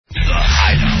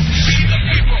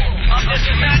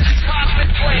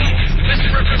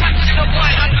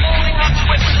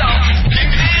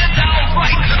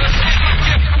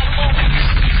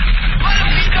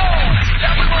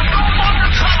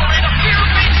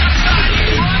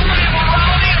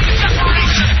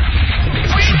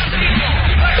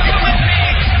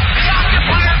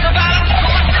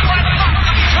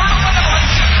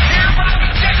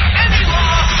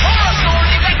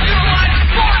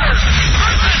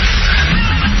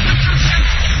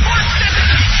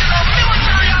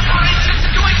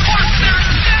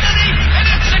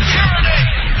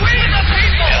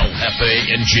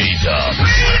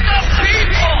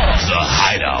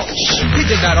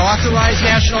authorize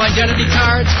national identity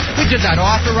cards. We did not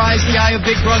authorize the eye of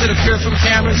Big Brother to peer from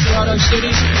cameras throughout our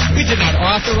cities. We did not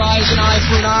authorize an eye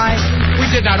for an eye. We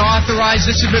did not authorize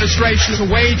this administration to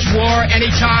wage war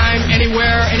anytime,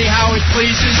 anywhere, anyhow it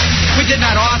pleases. We did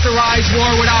not authorize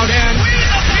war without end. We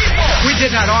the people! We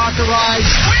did not authorize.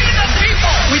 We the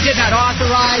people! We did not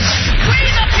authorize. We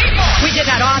the people! We did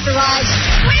not authorize.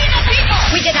 We the people!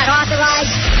 We did not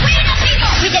authorize. We the people!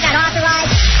 We did not authorize. We the people! We did not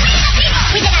authorize.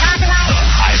 The Hideout.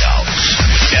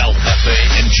 LFA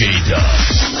and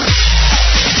J-Dubs.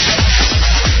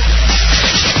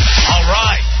 All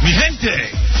right, mi gente.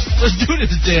 Let's do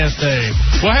this damn thing.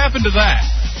 What happened to that?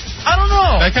 I don't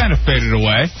know. That kind of faded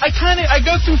away. I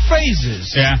go through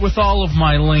phases with all of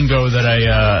my lingo that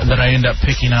I end up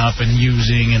picking up and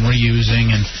using and reusing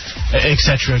and et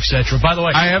cetera, et cetera. By the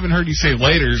way, I haven't heard you say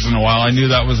laters in a while. I knew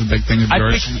that was a big thing of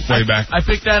yours way back. I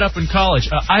picked that up in college.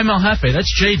 I'm El Jefe.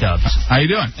 That's J-Dubs. How you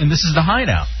doing? And this is the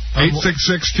Hideout.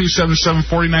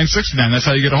 866-277-4969. That's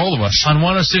how you get a hold of us. On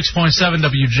 106.7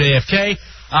 WJFK.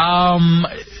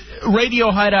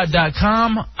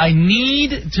 RadioHideout.com. I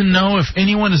need to know if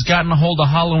anyone has gotten a hold of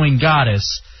Halloween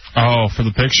Goddess. Oh, for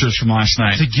the pictures from last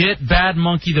night. To get Bad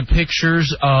Monkey the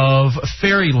pictures of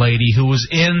Fairy Lady, who was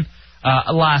in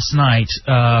last night,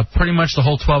 pretty much the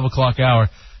whole 12 o'clock hour.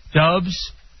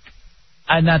 Dubs,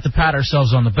 and not to pat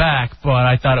ourselves on the back, but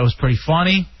I thought it was pretty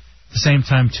funny. At the same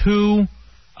time, too,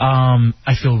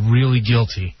 I feel really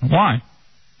guilty. Why?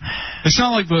 It's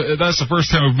not like that's the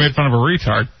first time we've made fun of a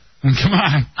retard. Come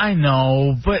on. I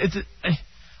know, but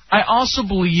I also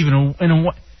believe in a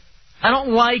I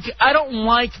don't like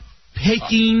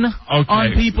picking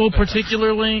on people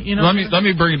particularly. You know. Let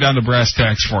me bring it down to brass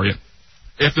tacks for you.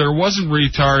 If there wasn't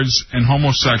retards and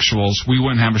homosexuals, we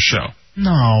wouldn't have a show.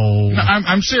 No,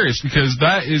 I'm serious, because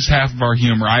that is half of our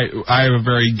humor. I have a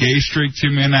very gay streak to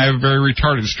me, and I have a very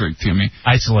retarded streak to me.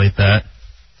 Isolate that.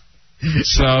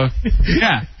 So,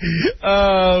 yeah.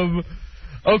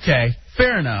 Okay,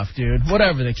 fair enough, dude.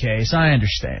 Whatever the case, I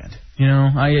understand. You know,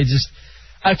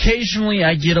 occasionally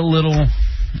I get a little,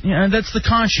 that's the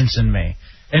conscience in me.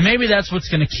 And maybe that's what's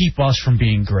going to keep us from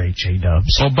being great,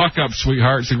 J-Dubs. Well, buck up,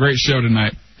 sweetheart. It's a great show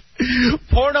tonight.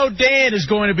 Porno Dan is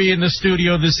going to be in the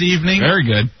studio this evening. Very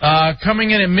good. Coming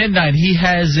in at midnight, he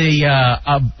has a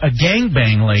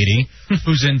gangbang lady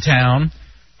who's in town.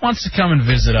 Wants to come and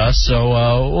visit us, so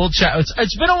we'll chat.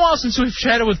 It's been a while since we've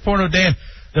chatted with Porno Dan.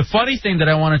 The funny thing that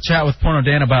I want to chat with Porno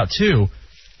Dan about, too,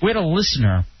 we had a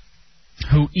listener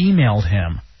who emailed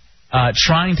him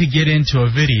trying to get into a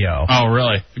video. Oh,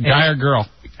 really? Guy or girl?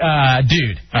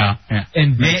 Dude. Oh, yeah.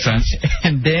 And makes sense.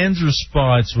 And Dan's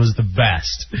response was the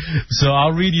best. So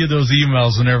I'll read you those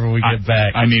emails whenever we get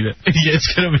back. I need it. Yeah,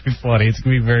 it's going to be funny. It's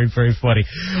going to be very, very funny.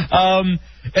 And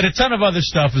a ton of other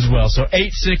stuff as well. So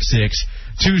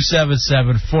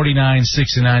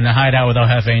 866-277-4969. The Hideout with El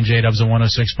Jefe and J-Dubs on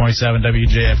 106.7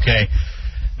 WJFK.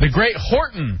 The Great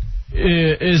Horton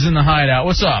is in the Hideout.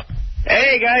 What's up?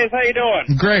 Hey, guys. How you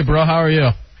doing? Great, bro. How are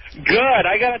you? Good.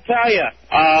 I got to tell you,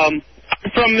 I'm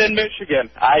from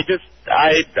mid-Michigan.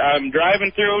 I'm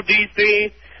driving through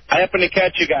D.C. I happen to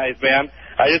catch you guys, man.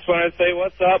 I just want to say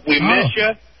what's up. We miss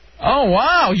you. Oh,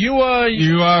 wow. You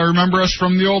remember us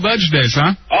from the old Edge days,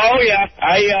 huh? Oh, yeah.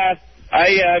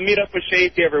 I meet up with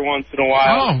Shafee every once in a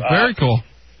while. Oh, very cool.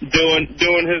 Doing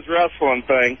his wrestling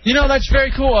thing. You know, that's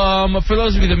very cool. For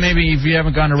those of you that maybe, if you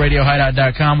haven't gone to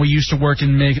RadioHideout.com, we used to work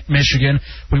in Michigan.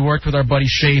 We worked with our buddy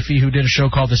Shafee, who did a show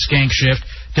called The Skank Shift.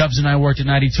 Dubs and I worked at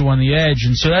 92 on the Edge,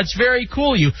 and so that's very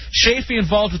cool. Shafee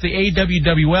involved with the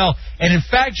AWWL, and in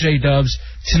fact, J-Dubs,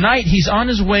 tonight he's on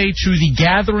his way to the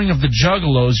Gathering of the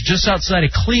Juggalos just outside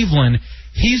of Cleveland.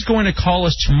 He's going to call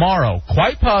us tomorrow,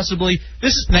 quite possibly.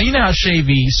 Now, you know how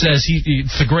Shafee says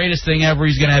it's the greatest thing ever.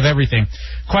 He's going to have everything.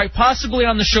 Quite possibly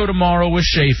on the show tomorrow with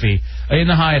Shafee in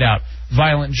the Hideout.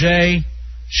 Violent J,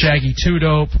 Shaggy 2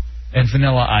 Dope, and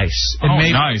Vanilla Ice. And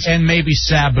nice. And maybe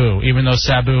Sabu, even though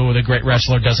Sabu, the great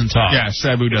wrestler, doesn't talk. Yeah,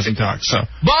 Sabu doesn't talk. So,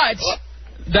 but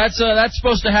that's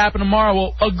supposed to happen tomorrow.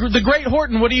 Well, the Great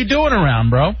Horton, what are you doing around,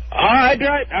 bro?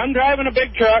 I'm driving a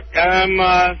big truck.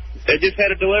 I just had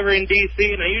a delivery in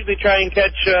D.C., and I usually try and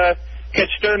catch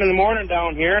Stern in the morning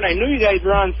down here, and I knew you guys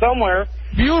were on somewhere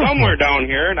down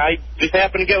here, and I just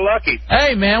happened to get lucky.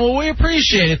 Hey, man, well, we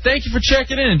appreciate it. Thank you for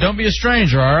checking in, and don't be a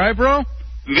stranger, all right, bro?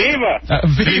 Viva!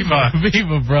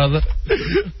 Viva, brother.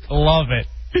 Love it.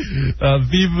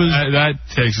 Viva. That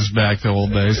takes us back to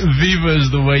old days. Viva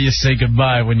is the way you say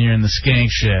goodbye when you're in the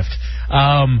Skank Shift.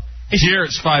 Here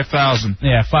it's 5,000.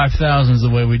 Yeah, 5,000 is the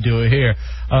way we do it here.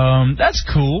 That's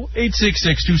cool.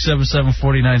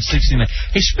 866-277-4969.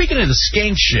 Hey, speaking of the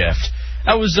Skank Shift,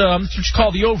 That was that's what you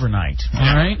call the overnight,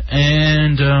 all right?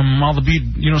 And all the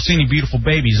you don't see any beautiful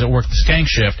babies that work the skank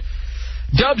shift.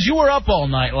 Dubs, you were up all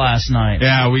night last night.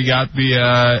 Yeah, we got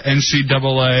the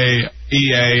NCAA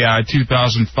EA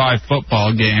 2005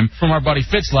 football game from our buddy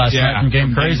Fitz last night from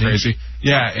Game Crazy.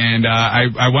 Yeah, and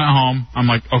I went home. I'm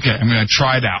like, okay, I'm going to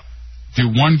try it out. Do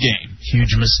one game.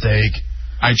 Huge mistake.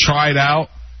 I tried out,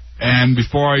 and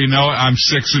before you know it, I'm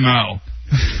 6-0.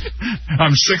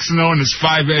 I'm 6-0 and it's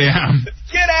 5 a.m.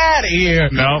 Get out of here.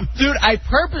 No. Dude,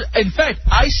 in fact,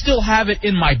 I still have it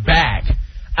in my bag.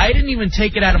 I didn't even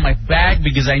take it out of my bag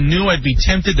because I knew I'd be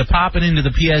tempted to pop it into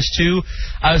the PS2.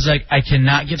 I was like, I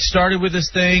cannot get started with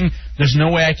this thing. There's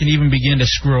no way I can even begin to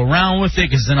screw around with it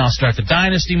because then I'll start the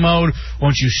Dynasty mode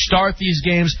once you start these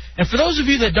games. And for those of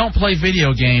you that don't play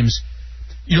video games,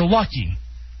 you're lucky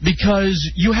because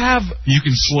you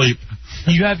can sleep.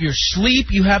 You have your sleep.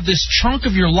 You have this chunk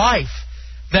of your life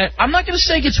that I'm not going to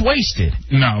say gets wasted.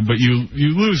 No, but you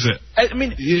lose it. I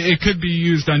mean, it could be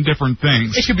used on different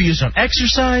things. It could be used on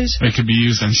exercise. It could be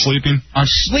used on sleeping.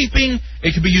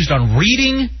 It could be used on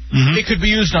reading. Mm-hmm. It could be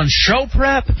used on show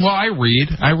prep. Well, I read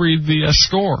the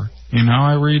score. You know,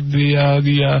 I read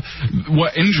the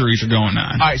what injuries are going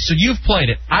on. All right, so you've played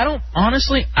it. I don't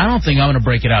think I'm going to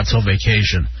break it out till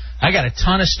vacation. I got a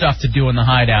ton of stuff to do in the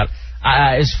Hideout.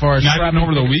 As far as not even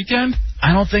over the weekend,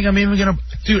 I don't think I'm even going to.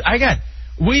 Dude,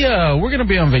 we're going to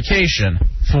be on vacation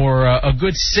for a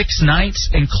good 6 nights,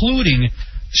 including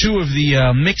 2 of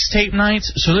the mixtape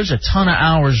nights. So there's a ton of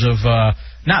hours of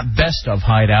not best of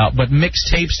Hideout, but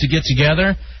mixtapes to get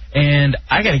together. And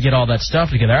I got to get all that stuff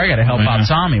together. I got to help out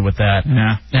Tommy with that.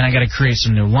 Yeah. And I got to create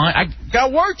some new line. I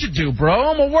got work to do, bro.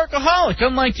 I'm a workaholic,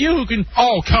 unlike you who can.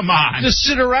 Oh, come on. Just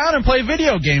sit around and play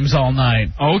video games all night.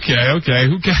 Okay.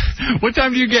 What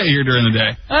time do you get here during the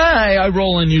day? I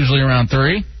roll in usually around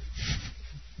 3.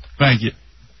 Thank you.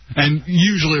 And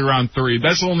usually around 3.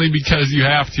 That's only because you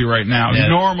have to right now. Yeah.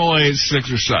 Normally it's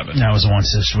 6 or 7. That was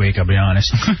once this week, I'll be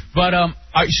honest. But so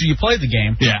you played the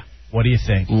game. Yeah. What do you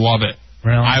think? Love it.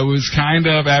 Really? I was kind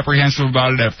of apprehensive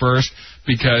about it at first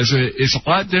because it's a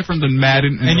lot different than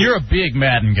Madden. And you're a big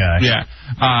Madden guy. Yeah.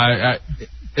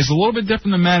 It's a little bit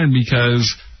different than Madden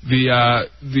because the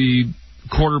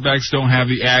quarterbacks don't have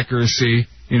the accuracy.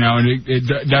 You know, and it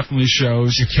definitely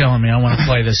shows. You're killing me. I want to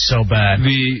play this so bad.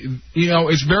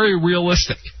 It's very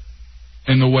realistic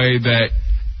in the way that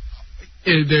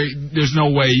there's no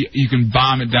way you can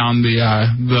bomb it down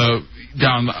the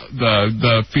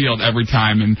field every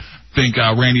time and think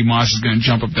Randy Moss is going to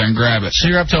jump up there and grab it. So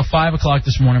you're up till 5 o'clock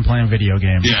this morning playing video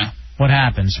games. Yeah. What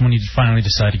happens when you finally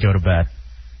decide to go to bed?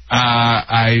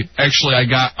 I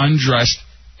got undressed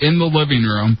in the living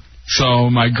room. So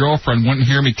my girlfriend wouldn't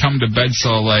hear me come to bed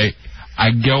so late.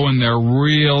 I go in there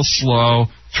real slow,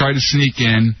 try to sneak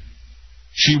in.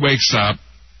 She wakes up.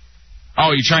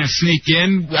 Oh, you trying to sneak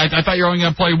in? I thought you were only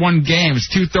going to play one game. It's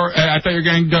 2:30. I thought you were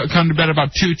going to come to bed about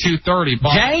 2:30.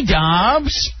 Jay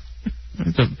Dobbs.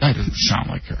 That doesn't sound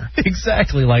like her.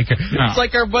 Exactly like her. No. It's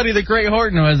like our buddy, the Great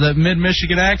Horton, who has that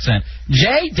mid-Michigan accent.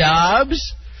 Jay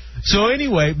Dobbs. So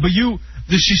anyway, but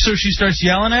she starts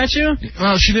yelling at you?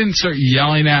 Well, she didn't start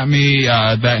yelling at me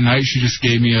that night. She just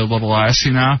gave me a little ass,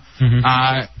 you know.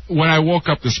 Mm-hmm. When I woke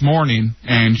up this morning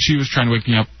and she was trying to wake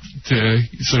me up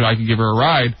so that I could give her a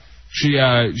ride,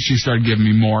 she started giving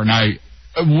me more. And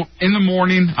in the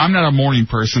morning, I'm not a morning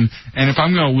person, and if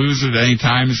I'm going to lose it at any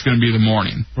time, it's going to be the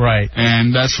morning. Right.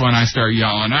 And that's when I start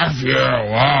yelling, F you,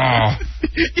 wow.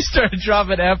 You started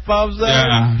dropping F-bombs there?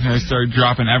 Yeah, I started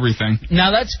dropping everything.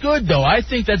 Now, that's good, though. I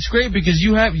think that's great because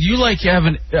you have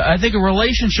a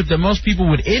relationship that most people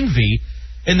would envy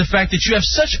in the fact that you have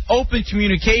such open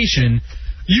communication.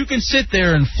 You can sit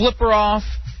there and flip her off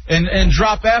and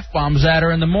drop F-bombs at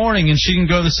her in the morning, and she can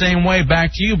go the same way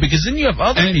back to you, because then you have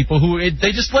other people who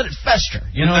they just let it fester.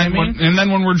 You know what I mean? And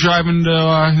then when we're driving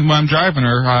when I'm driving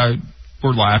her,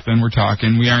 we're laughing, we're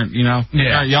talking. We aren't, we aren't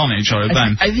yelling at each other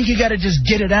then. I think you got to just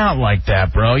get it out like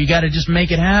that, bro. You got to just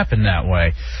make it happen that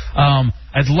way.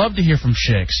 I'd love to hear from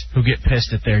chicks who get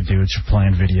pissed at their dudes for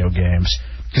playing video games,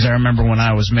 because I remember when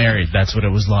I was married, that's what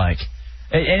it was like.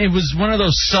 And it was one of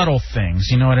those subtle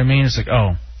things, you know what I mean? It's like,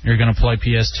 oh, you're going to play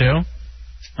PS2?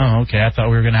 Oh, okay. I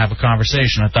thought we were going to have a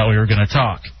conversation. I thought we were going to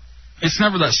talk. It's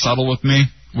never that subtle with me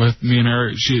and her.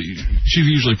 She's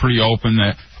usually pretty open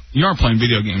that you aren't playing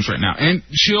video games right now. And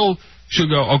she'll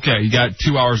go, okay, you got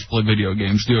 2 hours to play video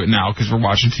games. Do it now because we're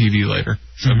watching TV later.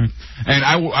 So, and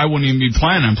I wouldn't even be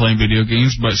planning on playing video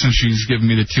games, but since she's giving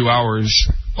me the 2 hours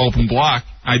open block,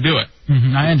 I do it.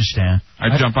 I understand.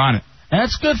 I jump on it.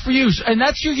 That's good for you. And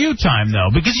that's your you time, though,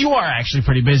 because you are actually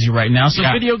pretty busy right now. So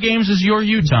video games is your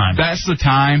you time. That's the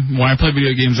time. When I play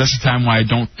video games, that's the time when I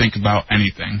don't think about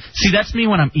anything. See, that's me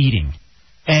when I'm eating.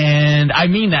 And I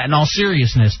mean that in all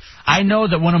seriousness. I know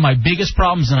that one of my biggest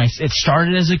problems, and it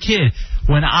started as a kid,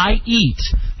 when I eat,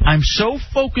 I'm so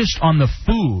focused on the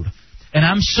food, and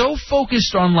I'm so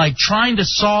focused on, like, trying to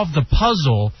solve the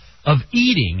puzzle of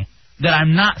eating that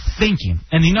I'm not thinking.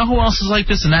 And you know who else is like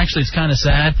this? And actually, it's kind of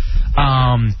sad.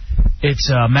 It's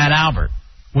Matt Albert.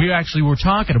 We actually were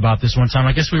talking about this one time.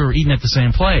 I guess we were eating at the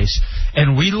same place.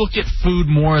 And we look at food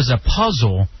more as a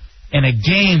puzzle and a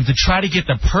game to try to get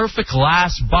the perfect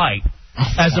last bite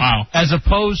as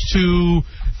opposed to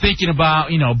thinking about,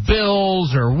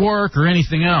 bills or work or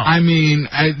anything else. I mean,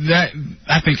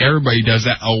 I think everybody does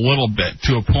that a little bit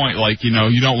to a point. Like, you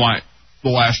don't want the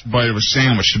last bite of a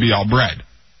sandwich to be all bread.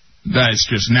 That's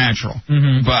just natural.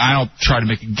 Mm-hmm. But I don't try to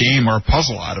make a game or a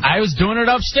puzzle out of it. I was doing it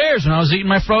upstairs when I was eating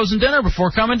my frozen dinner before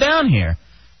coming down here.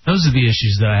 Those are the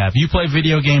issues that I have. You play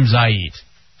video games, I eat.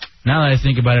 Now that I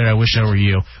think about it, I wish I were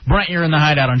you. Brent, you're in the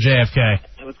Hideout on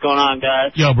JFK. What's going on,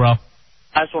 guys? Yo, bro.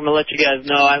 I just want to let you guys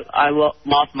know I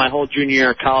lost my whole junior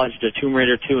year of college to Tomb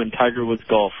Raider 2 and Tiger Woods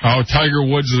Golf. Oh, Tiger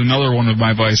Woods is another one of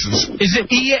my vices. Is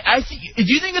it EA? Do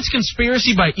you think it's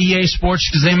conspiracy by EA Sports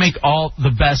because they make all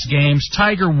the best games?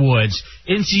 Tiger Woods,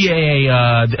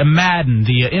 NCAA, Madden,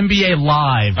 the NBA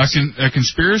Live. A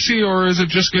conspiracy, or is it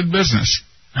just good business?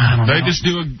 I don't know.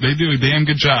 They do a damn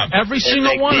good job. Every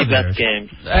single one of theirs.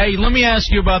 Hey, let me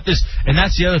ask you about this, and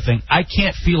that's the other thing. I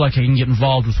can't feel like I can get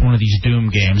involved with one of these Doom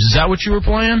games. Is that what you were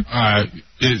playing?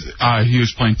 He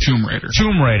was playing Tomb Raider.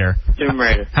 Tomb Raider.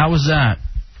 How was that?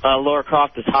 Laura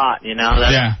Croft is hot,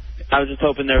 Yeah. I was just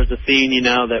hoping there was a scene,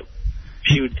 that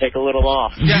she would take a little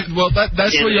off. Yeah, well,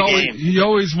 that's what you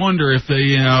always wonder if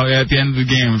they, at the end of the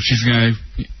game, if she's going to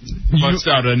bust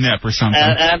out a nip or something.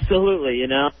 Absolutely,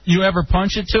 You ever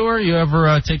punch it to her? You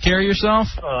ever take care of yourself?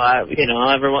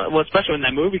 Especially when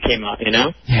that movie came out,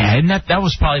 Yeah, and that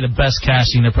was probably the best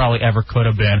casting there probably ever could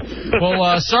have been.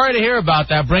 Well, sorry to hear about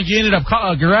that, Brent. You ended up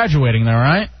graduating there,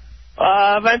 right?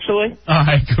 Eventually. All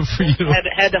right, good for you.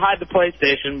 Had to hide the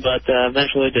PlayStation, but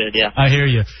eventually did, yeah. I hear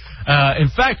you. In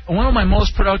fact, one of my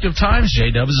most productive times,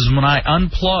 J-Dubs, is when I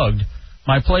unplugged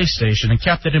my PlayStation and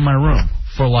kept it in my room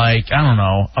for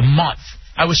a month.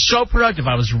 I was so productive.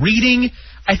 I was reading.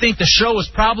 I think the show was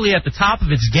probably at the top of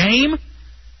its game.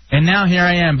 And now here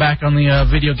I am back on the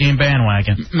video game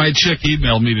bandwagon. My chick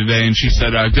emailed me today and she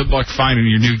said, good luck finding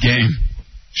your new game.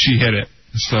 She hit it.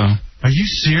 So. Are you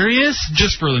serious?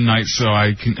 Just for the night so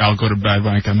I'll go to bed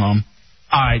when I come home.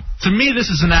 All right. To me, this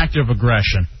is an act of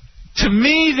aggression. To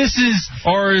me, this is...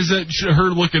 Or is it her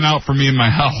looking out for me and my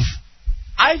health?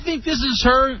 I think this is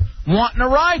her wanting a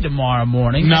ride tomorrow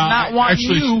morning. No, not wanting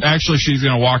you. Actually, she's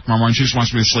going to walk tomorrow morning. She just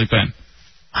wants me to sleep in.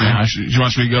 She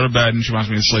wants me to go to bed, and she wants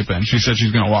me to sleep in. She said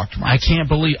she's going to walk tomorrow. I can't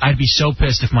believe... I'd be so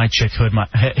pissed if my chick hid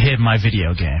my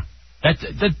video game. That's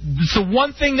the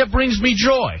one thing that brings me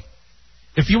joy.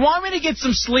 If you want me to get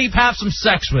some sleep, have some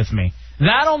sex with me.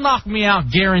 That'll knock me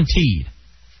out guaranteed.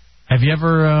 Have you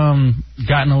ever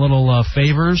gotten a little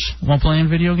favors while playing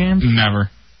video games?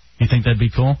 Never. You think that'd be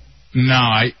cool? No,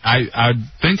 I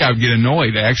think I'd get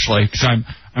annoyed, actually, because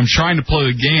I'm trying to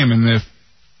play the game, and if,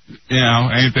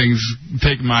 anything's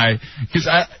taking my... Because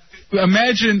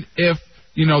imagine if,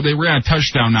 they ran a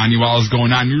touchdown on you while it was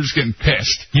going on, and you're just getting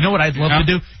pissed. You know what I'd love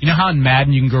to do? You know how in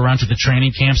Madden you can go around to the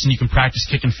training camps and you can practice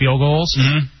kicking field goals?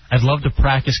 Mm-hmm. I'd love to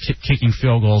practice kicking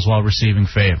field goals while receiving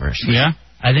favors. Yeah?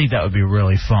 I think that would be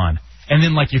really fun. And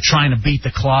then, you're trying to beat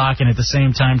the clock, and at the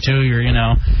same time, too, you're, you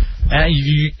know how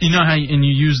you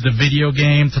use the video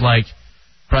game to,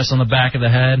 press on the back of the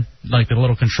head, the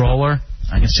little controller?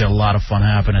 I can see a lot of fun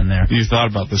happening there. You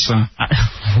thought about this, huh?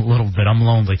 A little bit. I'm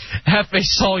lonely. F.A.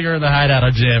 Sawyer in the Hideout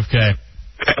on JFK.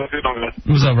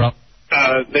 What's up, bro?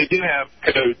 They do have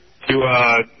code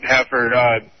to have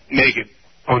her naked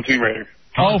on Tomb Raider.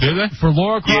 Oh, do they? For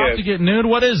Laura Croft to get nude?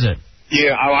 What is it?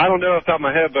 Yeah, I don't know off the top of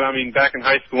my head, but back in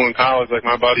high school and college,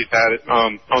 my buddies had it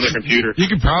on their computer.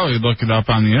 You could probably look it up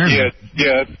on the internet.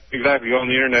 Yeah, exactly. Go on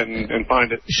the internet and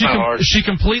find it. Is she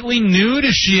completely nude?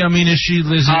 Is she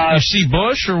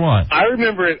Bush or what? I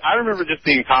remember just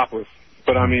being topless.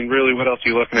 But really, what else are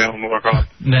you looking at on Laura Croft?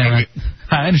 Nah,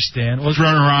 I understand. Let's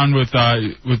run around with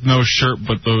no shirt,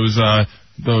 but those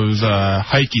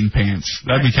hiking pants.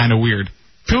 That'd be kind of weird.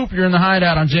 Coop, you're in the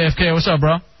Hideout on JFK. What's up,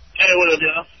 bro? Hey, what up,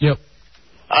 y'all? Yep.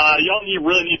 Y'all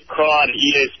really need to crawl out of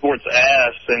EA Sports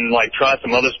ass and try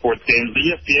some other sports games. The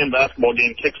ESPN basketball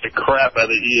game kicks the crap out of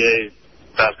the EA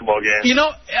basketball game.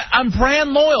 I'm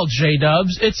brand loyal,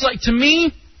 J-Dubs. It's to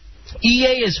me,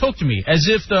 EA has hooked me, as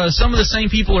if some of the same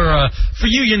people are, for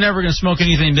you, you're never going to smoke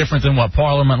anything different than what,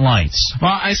 Parliament Lights.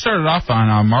 Well, I started off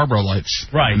on Marlboro Lights.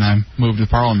 Right. And then moved to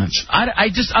Parliaments.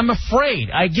 I'm afraid.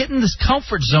 I get in this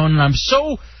comfort zone, and I'm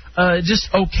so just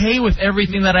okay with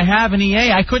everything that I have in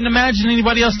EA. I couldn't imagine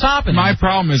anybody else topping My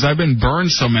problem is I've been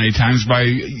burned so many times by,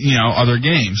 other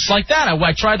games. Like that.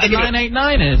 I tried the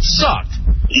 989, and it sucked.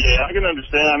 Yeah, I can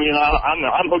understand. I mean,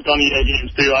 I'm hooked on EA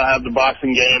games, too. I have the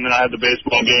boxing game and I have the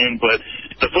baseball game, but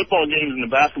the football games and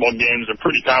the basketball games are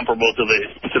pretty comparable to the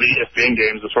ESPN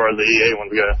games as far as the EA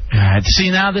ones go. God,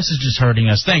 see, now this is just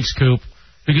hurting us. Thanks, Coop.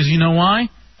 Because you know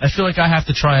why? I feel like I have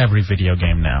to try every video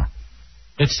game now.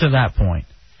 It's to that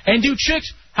point. And do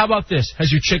chicks, how about this?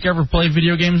 Has your chick ever played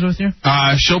video games with you?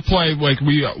 She'll play, like,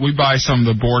 we buy some of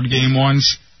the board game ones.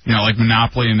 Like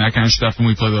Monopoly and that kind of stuff, and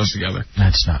we play those together.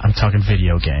 That's not. I'm talking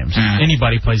video games.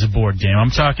 Anybody plays a board game. I'm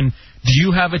talking, do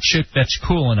you have a chick that's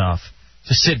cool enough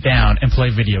to sit down and play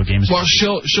video games? Well,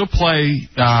 she'll play,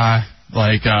 the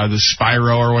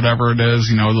Spyro or whatever it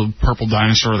is, the purple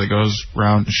dinosaur that goes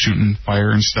around shooting fire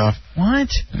and stuff. What?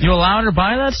 You allowed her to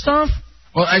buy that stuff?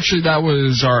 Well, actually, that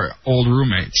was our old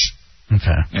roommates.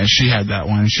 Okay. Yeah, she had that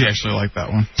one, and she actually liked that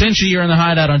one. Tinchy, you're in the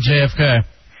Hideout on JFK.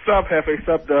 Sup, Hefe,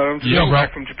 sup, Dubs. Yo, bro.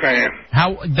 Back from Japan.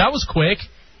 That was quick.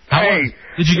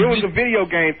 There was a video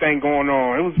game thing going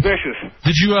on. It was vicious.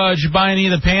 Did you buy any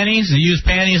of the panties? Did you use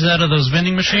panties out of those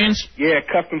vending machines? Yeah,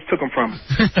 Customs took them from me.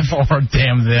 Oh,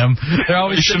 damn them.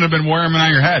 You shouldn't have been wearing them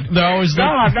on your head. They're always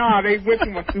Nah, they went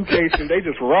through my suitcase and they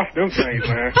just roughed them things,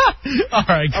 man. All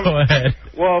right, go ahead.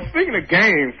 Well, speaking of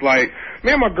games,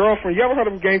 me and my girlfriend, you ever heard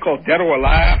of a game called Dead or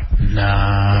Alive?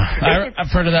 Nah.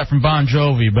 I've heard of that from Bon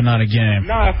Jovi, but not a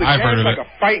game. Nah, it's a I've game. heard of It's like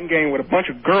a fighting game with a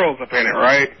bunch of girls up in it,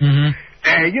 right? Mm-hmm.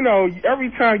 And,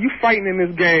 every time you fighting in this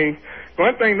game,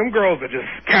 one thing, them girls are just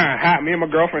kind of hot. Me and my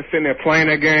girlfriend sitting there playing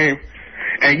that game,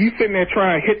 and you sitting there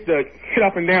trying to hit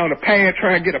up and down the pad,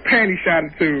 trying to get a panty shot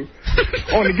into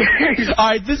on the game.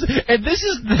 All right,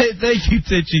 thank you,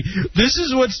 Titchy. This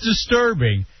is what's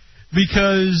disturbing,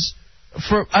 because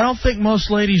I don't think most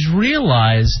ladies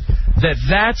realize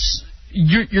that's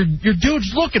your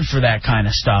dude's looking for that kind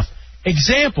of stuff.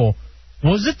 Example.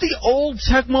 Was it the old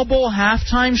Tecmo Bowl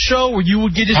halftime show where you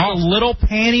would get just a little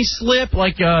panty slip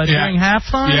during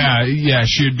halftime? Yeah.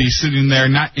 She would be sitting there,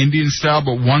 not Indian style,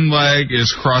 but one leg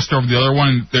is crossed over the other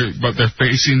one, but they're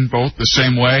facing both the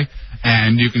same way,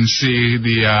 and you can see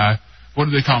the what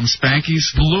do they call them?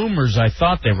 Spankies? Bloomers, I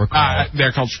thought they were called.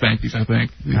 They're called Spankies, I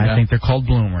think. I think they're called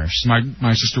bloomers.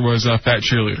 My sister was a fat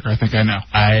cheerleader. I think I know.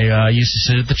 I used to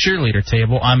sit at the cheerleader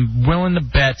table. I'm willing to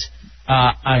bet.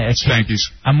 Spankies.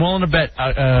 I'm willing to bet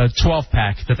a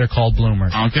 12-pack that they're called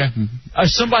bloomers. Okay.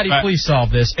 Somebody please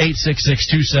solve this.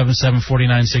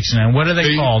 866-277-4969. What are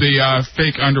they called? The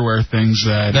fake underwear things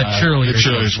that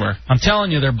cheerleaders wear. I'm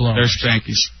telling you, they're bloomers. They're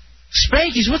Spankies.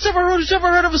 Spankies? Who's ever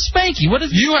heard of a Spanky? What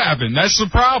is? You haven't. That's the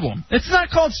problem. It's not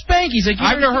called Spankies.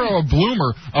 I've never heard of a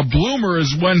bloomer. A bloomer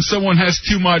is when someone has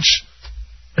too much.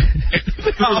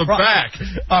 The back.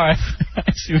 All right.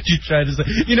 I see what you tried to say.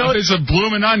 It's a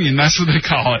blooming onion. That's what they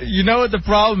call it. You know what the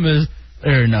problem is?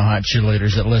 There are no hot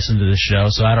cheerleaders that listen to this show,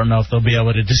 so I don't know if they'll be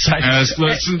able to decide. Let's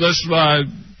say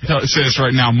this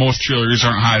right now. Most cheerleaders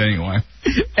aren't hot anyway.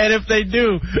 And if they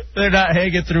do, they're not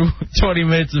hanging through 20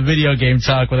 minutes of video game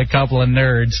talk with a couple of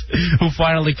nerds who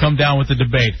finally come down with the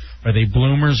debate. Are they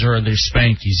bloomers or are they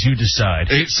Spankies? You decide.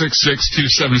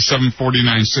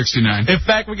 866-277-4969. In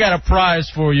fact, we got a prize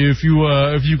for you if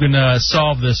you can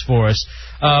solve this for us.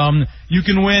 You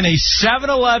can win a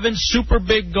 7-Eleven Super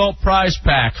Big Gulp prize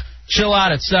pack. Chill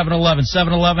out at 7-Eleven.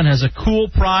 7-Eleven has a cool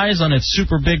prize on its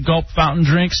Super Big Gulp fountain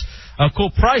drinks. A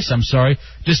cool price,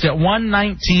 just at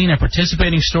 $1.19 at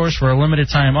participating stores for a limited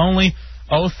time only.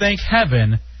 Oh, thank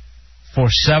heaven for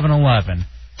 7-Eleven.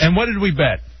 And what did we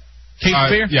bet? Case of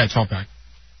beer? Yeah, 12-pack.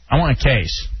 I want a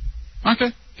case.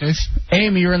 Okay, case.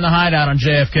 Amy, you're in the Hideout on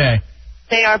JFK.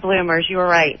 They are bloomers. You were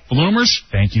right. Bloomers?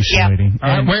 Thank you, sweetie. All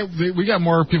right, wait, we got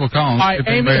more people calling. All right,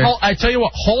 Amy, I tell you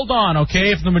what, hold on, okay?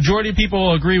 If the majority of people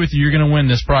will agree with you, you're going to win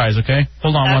this prize, okay?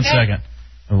 Hold on 1 second.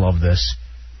 I love this.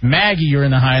 Maggie, you're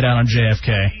in the Hideout on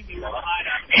JFK.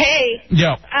 Hey.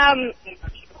 Yo.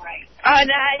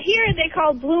 Here they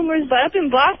call bloomers, but up in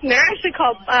Boston they're actually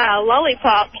called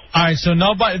lollipops. All right, so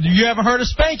you haven't heard of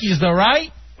Spankies, though,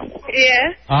 right?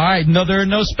 Yeah. All right, no, there are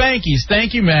no Spankies.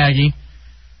 Thank you, Maggie.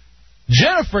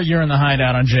 Jennifer, you're in the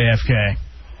Hideout on JFK.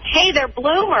 Hey, they're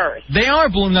bloomers. They are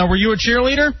bloom. Now, were you a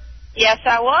cheerleader? Yes,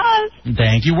 I was.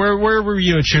 Thank you. Where were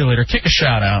you a cheerleader? Kick a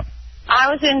shout out. I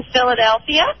was in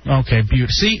Philadelphia. Okay,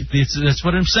 beautiful. See, that's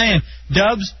what I'm saying.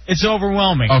 Dubs, it's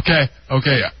overwhelming. Okay.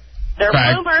 They're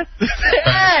bloomers.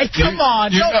 Hey, come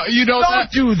on. Don't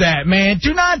do that, man.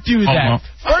 Do not do that.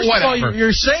 First of all,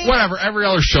 you're saying... Whatever. Every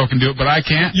other show can do it, but I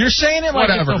can't. You're saying it like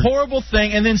it's a horrible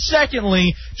thing. And then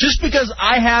secondly, just because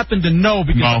I happen to know,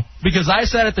 because I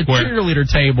sat at the cheerleader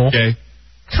table... Okay.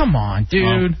 Come on,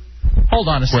 dude. Hold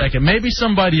on a second. Maybe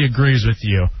somebody agrees with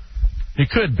you. It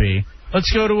could be. Let's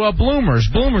go to Bloomers.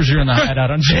 Bloomers, you're in the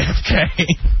Hideout on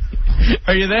JFK.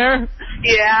 Are you there?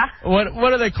 Yeah.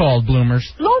 What are they called,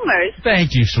 Bloomers? Bloomers.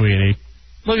 Thank you, sweetie.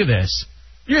 Look at this.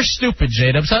 You're stupid,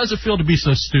 J-Dubs. How does it feel to be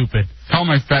so stupid? Call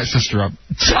my fat sister up.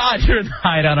 Todd, you're in the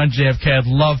Hideout on JFK. I'd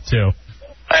love to.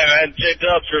 Hey, man,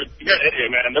 J-Dubs, you're an idiot,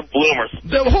 man. They're bloomers.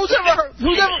 You must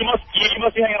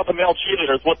be hanging out with the male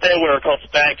cheerleaders. What they wear are called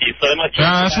spankies, so they might...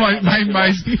 That's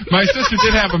my sister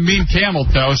did have a mean camel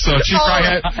toe, so she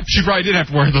probably did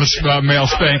have to wear those male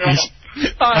spankies.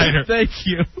 Thank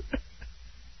you.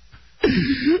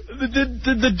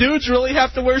 Did the dudes really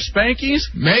have to wear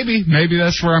spankies? Maybe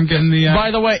that's where I'm getting the...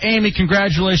 By the way, Amy,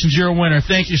 congratulations. You're a winner.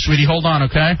 Thank you, sweetie. Hold on,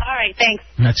 okay? All right, thanks.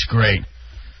 That's great.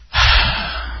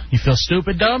 You feel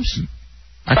stupid, Dubs?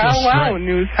 Bow wow,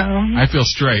 news hounds. I feel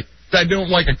straight. I don't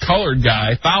like a colored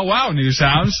guy. Bow wow, news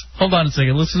hounds. Hold on a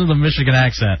second. Listen to the Michigan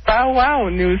accent. Bow wow,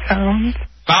 news hounds.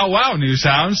 Bow wow, news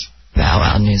hounds. Bow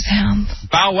wow, news hounds.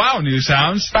 Bow wow, news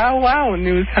hounds. Bow wow,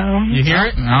 news hounds. You hear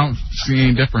it? I don't see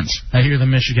any difference. I hear the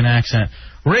Michigan accent.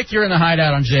 Rick, you're in the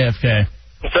Hideout on JFK.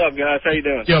 What's up, guys? How you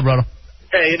doing? Yo, brother.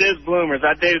 Hey, it is bloomers.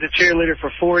 I dated a cheerleader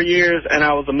for 4 years, and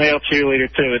I was a male cheerleader,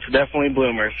 too. It's definitely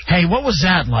bloomers. Hey, what was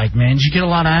that like, man? Did you get a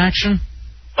lot of action?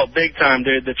 Oh, big time,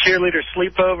 dude. The cheerleader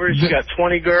sleepovers, you got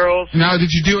 20 girls. Now,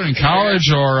 did you do it in college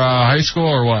or high school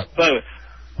or what? Both.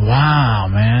 Wow,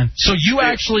 man. So you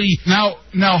actually... Now,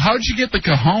 how'd you get the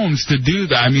cojones to do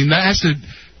that? I mean, that has to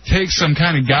take some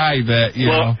kind of guy that, you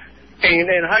know...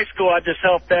 In high school, I just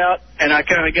helped out, and I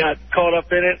kind of got caught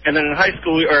up in it. And then in high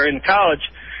school, or in college...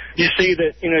 You see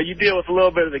that, you deal with a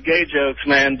little bit of the gay jokes,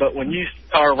 man, but when you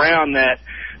are around that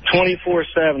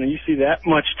 24/7 and you see that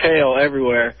much tail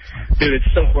everywhere, dude, it's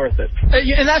so worth it.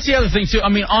 And that's the other thing, too. I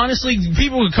mean, honestly,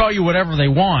 people can call you whatever they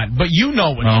want, but you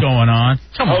know what's going on.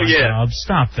 Come on, Dubs.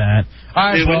 Stop that.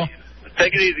 All right, dude,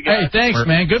 take it easy, guys. Hey, thanks,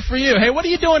 man. Good for you. Hey, what are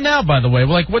you doing now, by the way?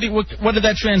 Like, what did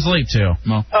that translate to?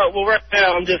 Oh, well, right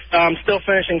now, I'm still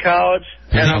finishing college,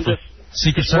 and I'm just...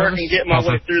 Secret Service? Working, getting my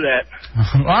way through that.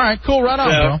 All right, cool. Right on,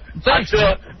 bro. Thanks.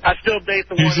 I still date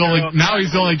the one. Now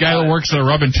he's the only guy that works at a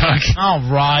rub and tuck. All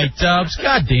right, Dubs.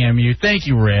 God damn you. Thank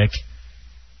you, Rick.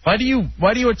 Why do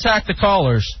you attack the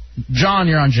callers? John,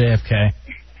 you're on JFK.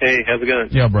 Hey, how's it going?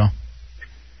 Yeah, bro.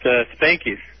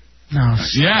 Spankies. No.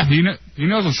 Yeah, he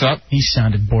knows what's up. He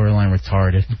sounded borderline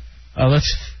retarded.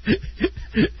 Let's...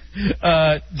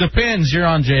 Depends. You're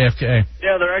on JFK.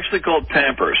 Yeah, they're actually called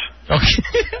Pampers.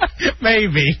 Okay.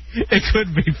 Maybe. It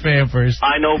could be Pampers.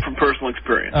 I know from personal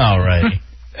experience. All right.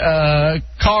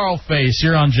 Carl Face,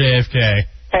 you're on JFK.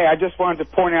 Hey, I just wanted to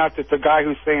point out that the guy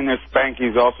who's saying there's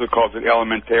spankies also calls it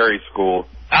elementary school.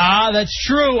 Ah, that's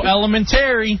true.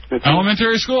 Elementary.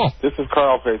 Elementary school. This is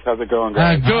Carl Face. How's it going,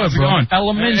 guys? Good, How's it bro. going?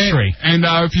 Elementary. And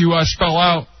if you spell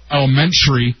out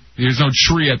elementary, there's no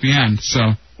tree at the end,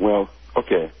 so... Well,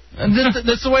 okay. And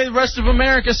that's the way the rest of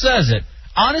America says it.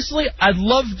 Honestly, I'd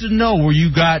love to know where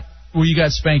you got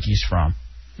spankies from.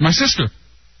 My sister.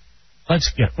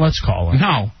 Let's call her.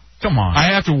 No. Come on.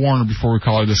 I have to warn her before we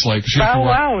call her this late. She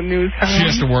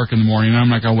has to work in the morning, and I'm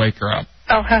not going to wake her up.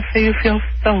 Oh, Hefty, you feel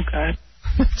so good.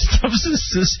 Stubbs'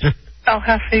 sister. Oh,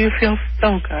 Hefty, you feel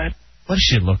so good. What does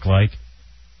she look like?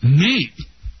 Neat.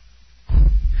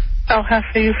 Oh,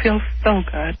 Hefty, you feel so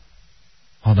good.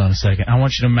 Hold on a second. I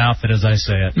want you to mouth it as I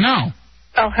say it. No.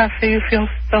 Oh, Hefty, you feel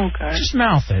so good. Just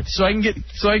mouth it, so I can get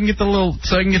the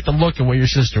look at what your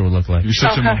sister would look like. You're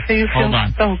such oh, Hefty, you feel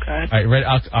so good. All right, ready?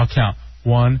 I'll count.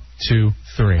 1, 2,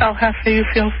 3. Oh, Hefty, you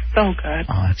feel so good.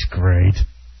 Oh, that's great.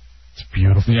 It's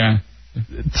beautiful. Yeah.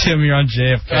 Tim, you're on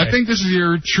JFK. I think this is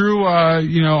your true,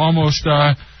 almost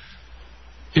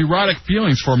erotic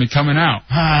feelings for me coming out.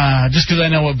 Just because I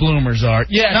know what bloomers are.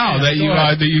 Yeah. No, that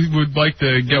you would like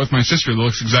to get with my sister that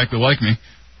looks exactly like me.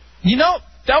 You know,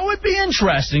 that would be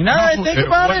interesting. Now that I think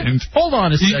about it, hold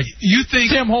on a second. You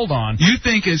think, Tim, hold on. You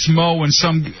think it's Mo when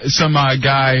some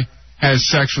guy has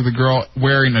sex with a girl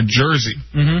wearing a jersey?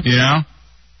 Mm-hmm. You know,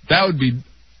 that would be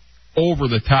over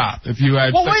the top if you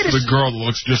had sex with a girl that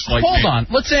looks just like me. Hold on.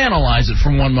 Let's analyze it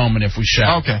for one moment if we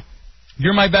shall. Okay.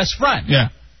 You're my best friend. Yeah.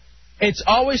 It's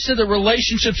always said that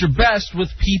relationships are best with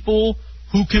people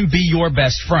who can be your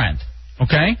best friend.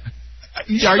 Okay?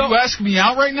 Are you asking me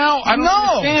out right now? I don't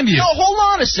understand you. No, hold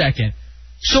on a second.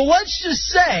 So let's just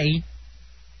say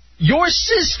your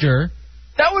sister,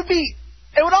 that would be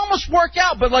It would almost work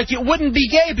out, but, like, it wouldn't be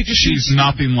gay because she's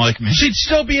nothing like me. She'd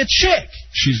still be a chick.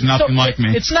 She's nothing like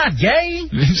me. It's not gay.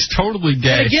 It's totally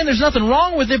gay. And again, there's nothing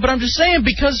wrong with it, but I'm just saying,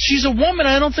 because she's a woman,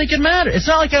 I don't think it matters. It's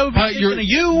not like I would be thinking of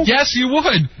you. Yes, you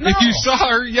would. No. If you saw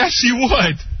her, yes, you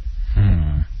would.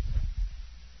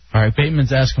 All right,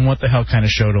 Bateman's asking, what the hell kind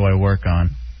of show do I work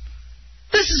on?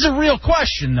 This is a real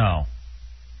question, though.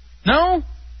 No?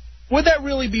 Would that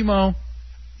really be Mo?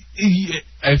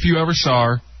 If you ever saw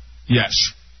her,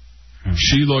 yes.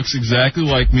 She looks exactly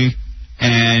like me,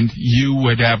 and you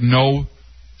would have no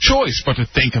choice but to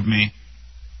think of me.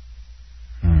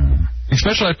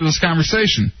 Especially after this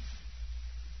conversation.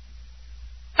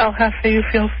 Oh, Hefe, you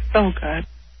feel so good.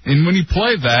 And when you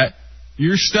play that,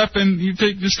 just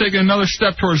taking another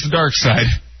step towards the dark side.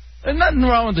 There's nothing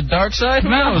wrong with the dark side.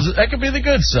 No, that could be the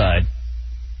good side.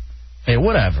 Hey,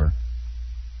 whatever.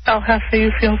 Oh, Hefe,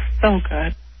 you feel so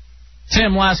good.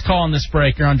 Tim, last call on this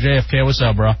break. You're on JFK. What's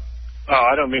up, bro? Oh,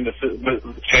 I don't mean to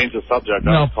change the subject.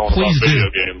 No, I was calling please about do. video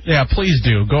games. Yeah, please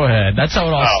do. Go ahead. That's how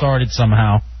it all started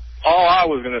somehow. All I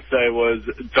was going to say was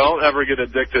don't ever get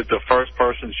addicted to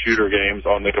first-person shooter games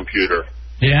on the computer.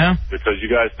 Yeah? Because you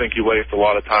guys think you waste a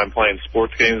lot of time playing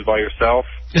sports games by yourself.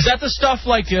 Is that the stuff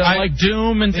like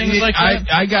Doom and things like that?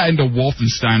 I got into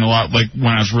Wolfenstein a lot, like when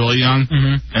I was really young.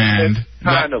 And it's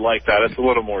kind of like that. It's a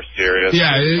little more serious.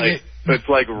 Yeah. It's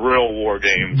like real war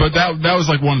games. But that was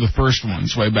like one of the first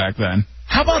ones way back then.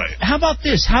 How about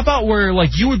this? How about where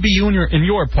like you would be in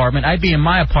your apartment, I'd be in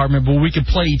my apartment, but we could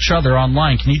play each other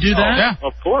online? Can you do that? Yeah,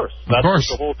 of course. Of course.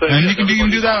 The whole thing. And you can even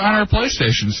do that on our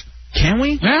PlayStations. Can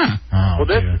we? Yeah. Oh,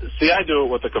 see, I do it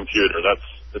with the computer.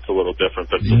 It's a little different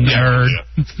than nerd.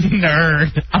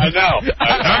 I know.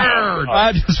 Nerd.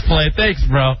 I just play. Thanks,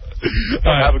 bro. All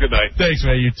right. Have a good night. Thanks,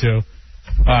 man. You too.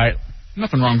 All right.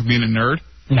 Nothing wrong with being a nerd.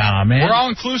 Nah, man. We're all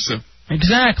inclusive.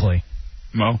 Exactly.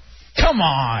 Mo. Come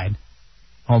on.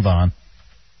 Hold on.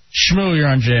 Shmoo, you're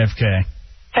on JFK.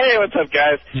 Hey, what's up,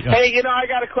 guys? Yeah. Hey, I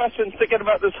got a question thinking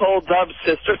about this whole Dub's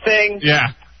sister thing.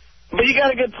 Yeah. But you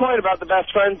got a good point about the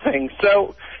best friend thing.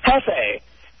 So, Hefe,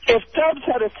 if Dubs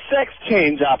had a sex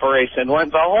change operation,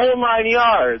 went the whole 9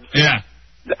 yards, yeah,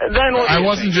 then what? I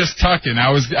wasn't just tucking.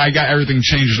 I got everything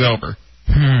changed over.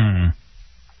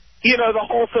 The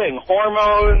whole thing,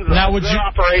 hormones, now, would you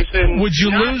operation. Would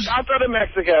you lose? Not go to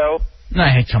Mexico. No,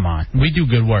 hey, come on. We do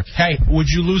good work. Hey, would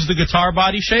you lose the guitar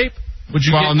body shape? Would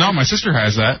you? Well, no, my sister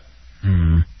has that.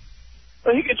 Well,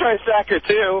 you could try Sacker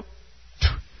too.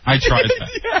 I tried that.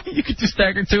 Yeah, you could do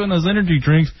Stacker 2 in those energy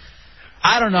drinks.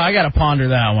 I don't know. I got to ponder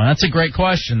that one. That's a great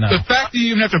question, though. The fact that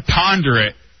you even have to ponder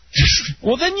it.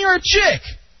 Well, then you're a chick.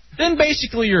 Then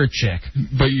basically you're a chick.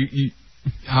 But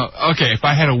okay, if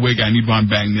I had a wig on, you'd want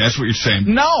to bang me. That's what you're saying.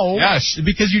 No. Yes.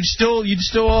 Because you'd still be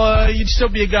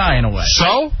a guy in a way.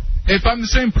 So, if I'm the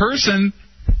same person,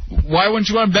 why wouldn't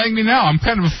you want to bang me now? I'm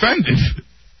kind of offended.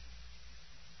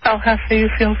 Oh, Hefe, you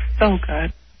feel so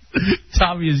good.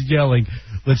 Tommy is yelling,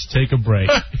 let's take a break.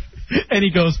 And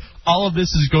he goes, all of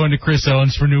this is going to Chris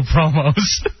Owens for new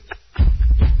promos.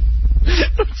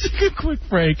 Let's take a quick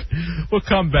break. We'll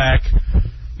come back.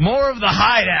 More of the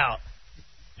Hideout.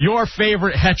 Your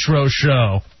favorite hetero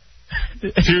show.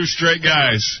 Two straight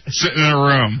guys sitting in a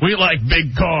room. We like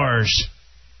big cars.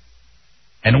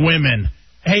 And women.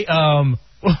 Hey,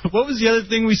 what was the other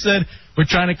thing we said? We're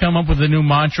trying to come up with a new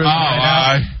mantra.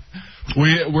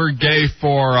 We're gay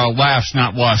for laughs,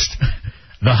 not lust.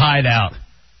 The Hideout.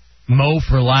 Mo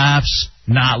for laughs,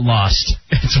 not lust.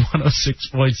 It's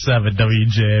 106.7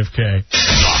 WJFK.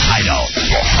 The Hideout. The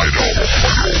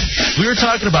Hideout. We were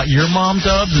talking about your mom,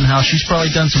 Dubs, and how she's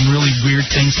probably done some really weird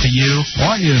things to you.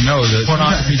 I want you to know that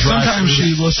sometimes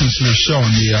she listens to the show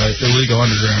in the illegal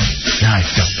underground. Now I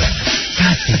feel bad.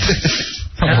 God damn it.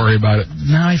 Don't worry about it.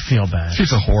 Now I feel bad.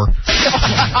 She's a whore. The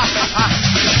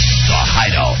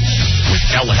Hideout with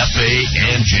El Jefe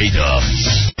and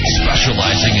J-Dubs.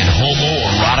 Specializing in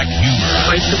homoerotic humor.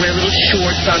 I used to wear little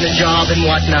shorts on the job and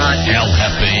whatnot. El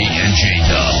Jefe and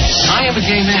J-Dubs. I am a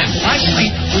gay man. I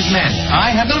sleep with men.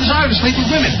 I have no desire to sleep with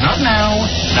women. Not now.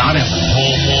 Not ever.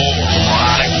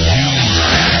 Homoerotic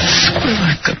humor.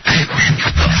 Like a penguin.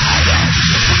 The Hideout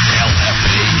with El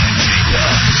Jefe and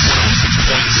J-Dubs.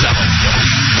 106.7 WJFK.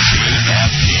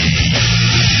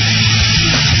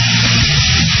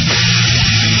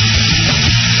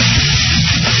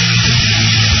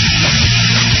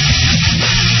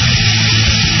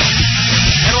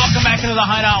 Into the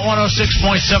Hideout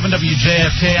 106.7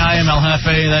 WJFK. I am El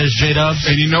Jefe. That is J-Dubs.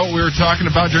 And you know what we were talking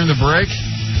about during the break?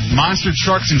 Monster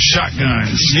trucks and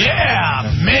shotguns. Yeah,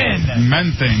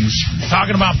 men things.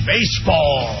 Talking about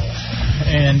baseball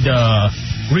and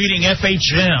reading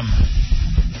FHM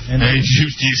And hey, do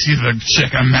you see the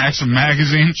chick on Maxim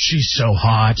magazine? She's so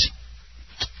hot.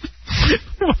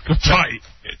 Tight.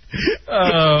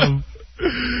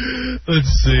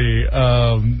 Let's see.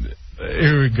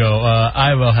 Here we go.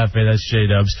 I will have faith. That's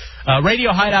J-Dubs.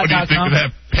 RadioHideout.com. What do you think of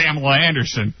that Pamela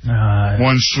Anderson?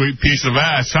 One sweet piece of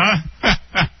ass, huh?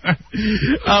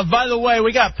 By the way,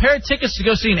 we got pair of tickets to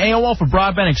go see an AOL for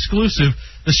Broadband exclusive,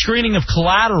 the screening of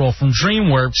Collateral from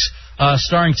DreamWorks,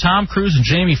 starring Tom Cruise and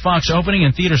Jamie Foxx, opening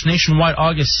in theaters nationwide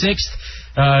August 6th.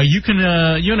 You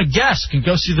and a guest can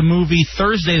go see the movie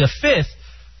Thursday the 5th,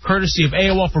 courtesy of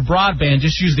AOL for Broadband.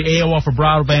 Just use the AOL for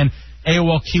Broadband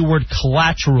AOL keyword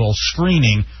Collateral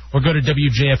screening, or go to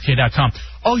WJFK.com.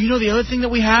 Oh, you know the other thing that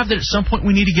we have that at some point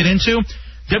we need to get into?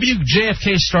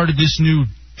 WJFK started this new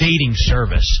dating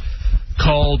service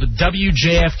called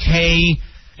WJFK.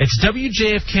 It's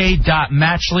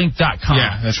WJFK.matchlink.com.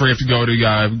 Yeah, that's where you have to go to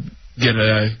get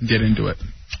into it.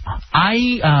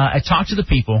 I talked to the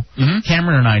people.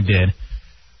 Cameron and I did.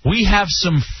 We have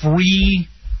some free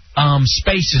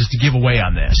spaces to give away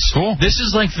on this. Cool. This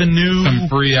is like the new... Some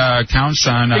free accounts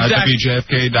on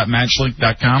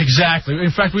WJFK.matchlink.com. Exactly.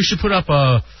 In fact, we should put up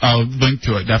a link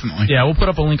to it, definitely. Yeah, we'll put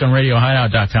up a link on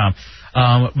RadioHideout.com.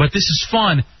 But this is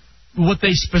fun. What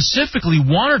they specifically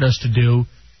wanted us to do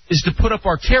is to put up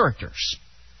our characters.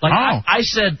 Like I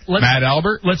said, Matt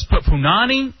Albert. Let's put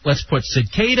Punani. Let's put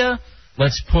Cicada.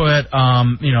 Let's put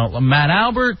Matt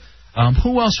Albert.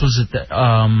 Who else was it that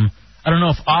I don't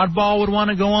know if Oddball would want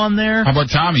to go on there. How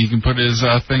about Tommy? You can put his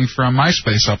thing from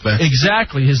MySpace up there.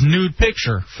 Exactly, his nude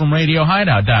picture from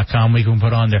RadioHideout.com we can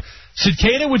put on there.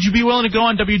 Cicada, would you be willing to go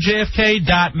on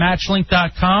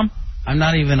WJFK.matchlink.com? I'm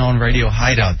not even on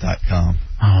RadioHideout.com.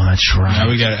 Oh, that's right. Now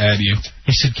we got to add you.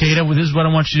 Hey, Cicada, this is what I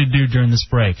want you to do during this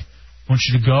break. I want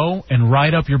you to go and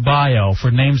write up your bio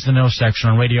for Names to Know section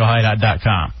on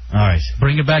RadioHideout.com. All right.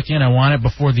 Bring it back in. I want it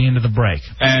before the end of the break.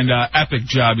 And epic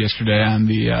job yesterday on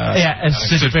the...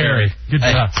 Sid Ferry. Good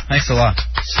job. Thanks a lot.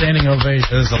 Standing ovation.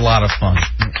 It was a lot of fun.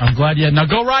 I'm glad you had... Now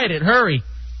go write it. Hurry.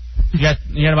 You got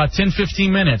about 10,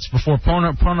 15 minutes before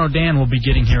Porno Dan will be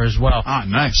getting here as well. Ah,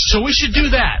 nice. So we should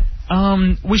do that.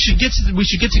 We should get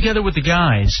together with the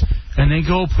guys, and they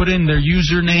go put in their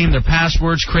username, their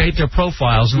passwords, create their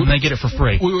profiles, and then they get it for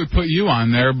free. We would put you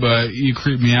on there, but you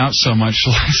creeped me out so much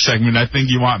last segment. I think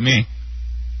you want me.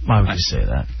 Why would you say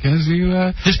that? Because you...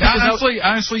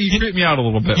 honestly, you creeped me out a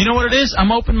little bit. You know what it is?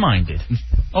 I'm open-minded.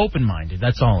 Open-minded.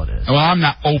 That's all it is. Well, I'm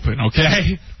not open,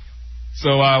 okay?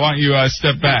 So why don't you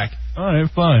step back? All right,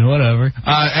 fine, whatever.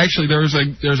 Actually, there's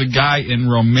a guy in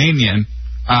Romanian.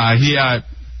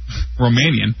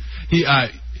 Romanian. He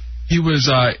was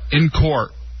in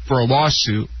court for a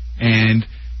lawsuit, and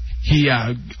he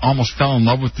almost fell in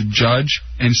love with the judge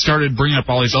and started bringing up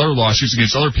all these other lawsuits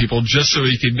against other people just so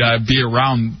he could be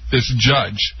around this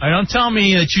judge. Don't tell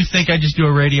me that you think I just do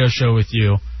a radio show with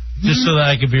you just so that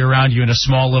I could be around you in a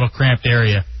small little cramped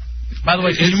area. By the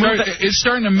way, it's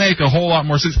starting to make a whole lot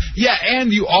more sense. Yeah, and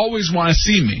you always want to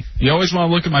see me. You always want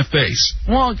to look at my face.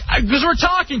 Well, because we're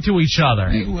talking to each other.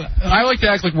 I like to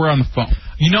act like we're on the phone.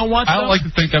 You know what, I don't like to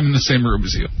think I'm in the same room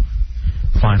as you.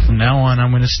 Fine, from now on,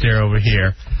 I'm going to stare over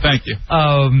here. Thank you.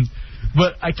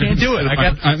 But I can't do it.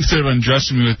 Instead of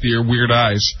undressing me with your weird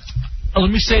eyes. Let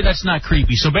me say that's not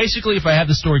creepy. So basically, if I have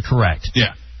the story correct.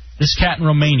 Yeah. This cat in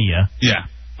Romania. Yeah.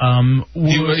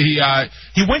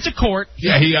 He went to court.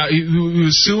 Yeah, he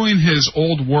was suing his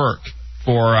old work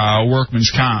for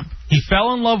workman's comp. He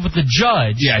fell in love with the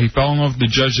judge. Yeah, he fell in love with the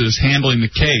judge that was handling the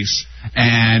case,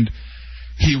 and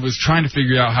he was trying to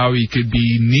figure out how he could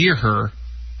be near her.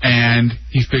 And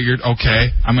he figured,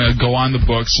 okay, I'm going to go on the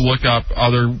books, look up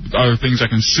other things I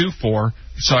can sue for,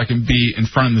 so I can be in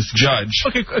front of this judge.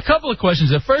 Okay, a couple of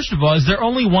questions. First of all, is there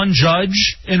only one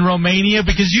judge in Romania?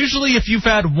 Because usually if you've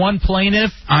had one plaintiff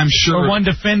or one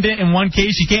defendant in one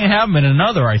case, you can't have them in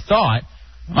another, I thought.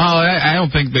 Well, I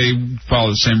don't think they follow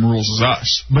the same rules as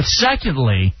us. But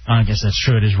secondly, I guess that's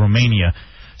true, it is Romania.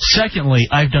 Secondly,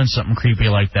 I've done something creepy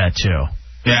like that, too.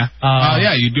 Yeah?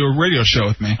 Yeah, you do a radio show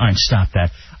with me. All right, stop that.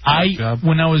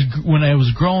 When I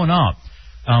was growing up,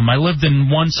 I lived in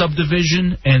one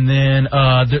subdivision, and then,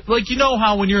 you know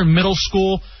how when you're in middle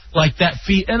school, like that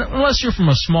and unless you're from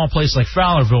a small place like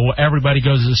Fowlerville where everybody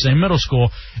goes to the same middle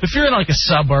school, if you're in like a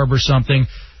suburb or something,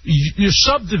 your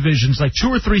subdivisions, like 2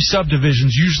 or 3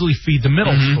 subdivisions, usually feed the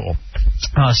middle school,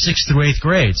 6th through 8th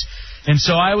grades. And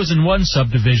so I was in one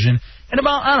subdivision, and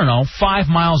about, 5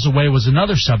 miles away was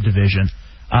another subdivision.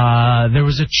 There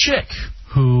was a chick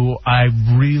who I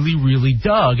really, really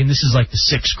dug, and this is like the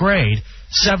 6th grade,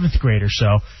 7th grade or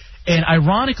so. And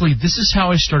ironically, this is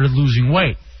how I started losing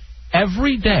weight.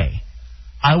 Every day,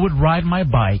 I would ride my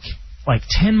bike like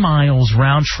 10 miles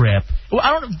round trip. Well,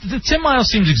 I don't. The 10 miles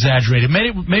seems exaggerated.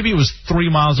 Maybe it was 3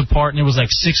 miles apart and it was like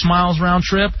 6 miles round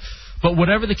trip. But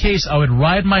whatever the case, I would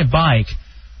ride my bike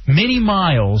many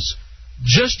miles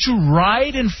just to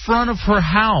ride in front of her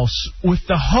house with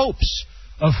the hopes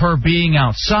of her being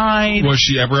outside. Was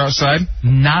she ever outside?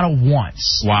 Not a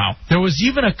once. Wow. There was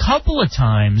even a couple of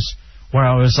times where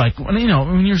I was like, when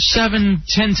you're 7,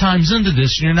 10 times into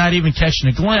this and you're not even catching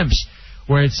a glimpse,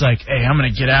 where it's like, hey, I'm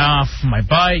going to get off my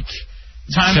bike.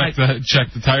 Check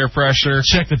the tire pressure.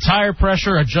 Check the tire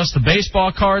pressure, adjust the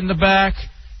baseball card in the back,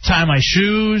 tie my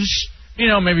shoes,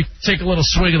 maybe take a little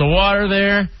swig of the water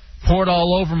there, pour it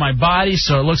all over my body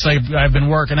so it looks like I've been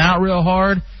working out real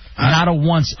hard. Not a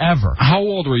once ever. How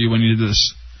old were you when you did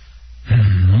this?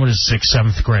 What is 6th,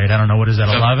 7th grade? I don't know. What is that,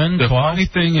 11, 12? The funny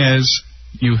thing is,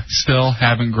 you still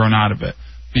haven't grown out of it.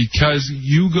 Because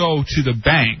you go to the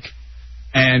bank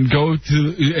and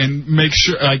make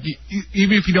sure, like,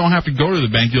 even if you don't have to go to the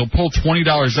bank, you'll pull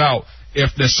 $20 out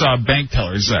if this bank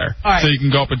teller's there. All right. So you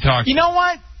can go up and talk. You know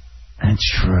what? That's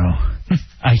true.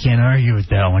 I can't argue with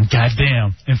that one.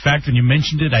 Goddamn. In fact, when you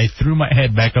mentioned it, I threw my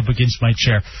head back up against my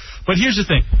chair. But here's the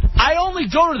thing. I only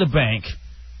go to the bank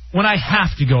when I have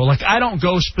to go. Like, I don't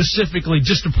go specifically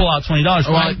just to pull out $20.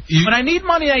 When I need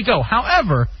money, I go.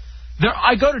 However,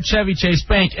 I go to Chevy Chase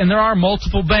Bank, and there are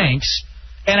multiple banks,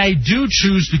 and I do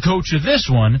choose to go to this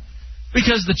one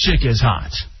because the chick is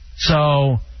hot.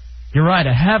 So, you're right.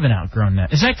 I haven't outgrown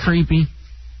that. Is that creepy?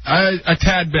 A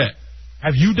tad bit.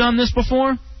 Have you done this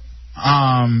before?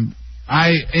 In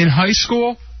high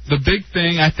school, the big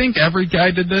thing, I think every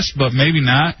guy did this, but maybe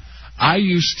not. I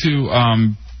used to,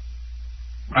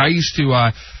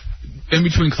 in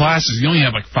between classes, you only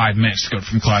have like 5 minutes to go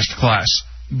from class to class,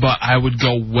 but I would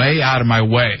go way out of my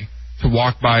way to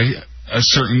walk by a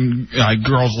certain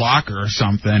girl's locker or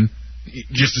something,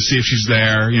 just to see if she's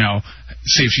there,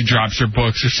 see if she drops her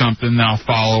books or something, then I'll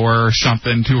follow her or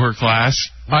something to her class.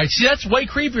 All right, see, that's way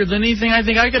creepier than anything I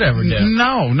think I could ever do.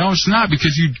 No, it's not,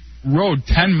 because you rode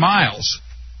 10 miles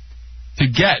to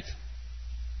get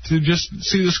to just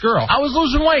see this girl. I was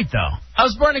losing weight, though. I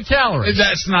was burning calories.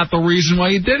 That's not the reason why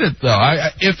you did it, though.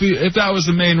 If that was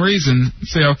the main reason,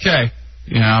 say, okay,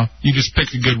 you just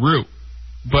picked a good route.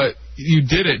 But you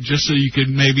did it just so you could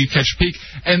maybe catch a peek.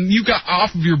 And you got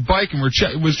off of your bike and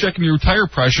was checking your tire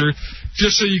pressure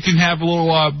just so you can have a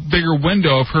little bigger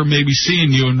window of her maybe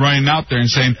seeing you and running out there and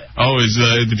saying, oh,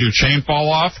 did your chain fall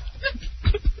off?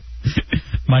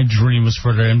 My dream was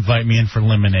for her to invite me in for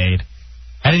lemonade.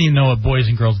 I didn't even know what boys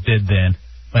and girls did then,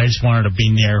 but I just wanted to be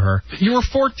near her. You were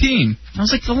 14. I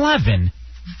was like 11,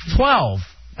 12.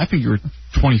 I think you were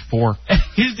 24.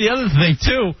 Here's the other thing,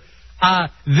 too.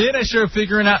 Then I started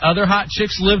figuring out other hot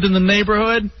chicks lived in the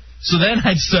neighborhood. So then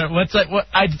I'd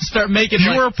start making.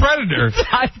 You were a predator.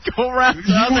 I'd go around.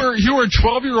 You were a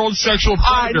 12-year-old sexual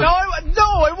predator.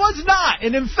 No, it was not.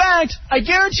 And in fact, I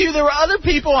guarantee you there were other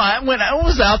people when I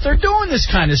was out there doing this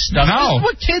kind of stuff. No. This is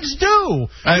what kids do.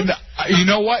 And you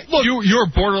know what? Look, you were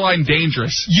borderline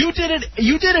dangerous. You did it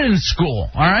in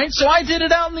school, all right? So I did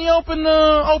it out in the open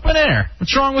air.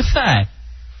 What's wrong with that?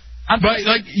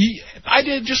 I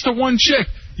did just to one chick.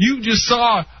 You just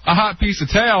saw a hot piece of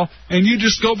tail, and you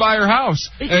just go by her house,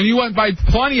 and you went by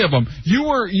plenty of them. You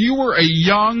were a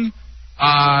young,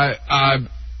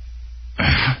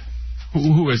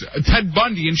 who is it? Ted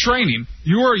Bundy in training.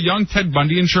 You were a young Ted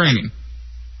Bundy in training.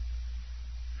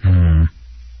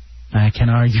 I can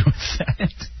argue with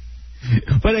that.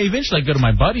 But eventually I'd go to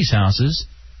my buddies' houses.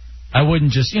 I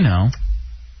wouldn't just, now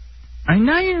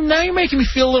you're making me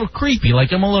feel a little creepy,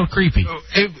 like I'm a little creepy.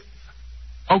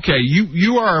 Okay,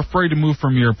 you are afraid to move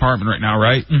from your apartment right now,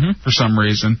 right? Mm-hmm. For some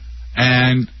reason.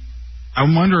 And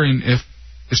I'm wondering if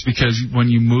it's because when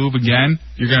you move again,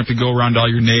 you're going to have to go around to all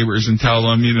your neighbors and tell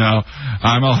them,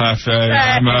 I'm El Jefe,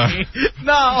 I'm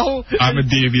a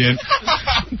deviant.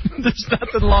 There's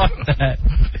nothing wrong with that.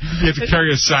 You have to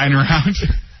carry a sign around.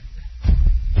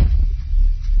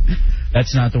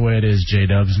 That's not the way it is,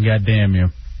 J-Dubs. God damn you.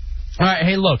 All right,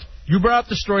 hey, look, you brought up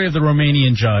the story of the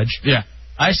Romanian judge. Yeah.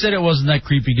 I said it wasn't that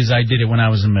creepy because I did it when I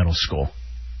was in middle school.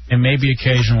 And maybe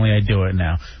occasionally I do it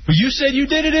now. But you said you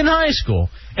did it in high school.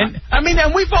 And,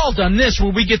 and we've all done this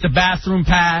where we get the bathroom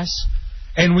pass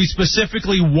and we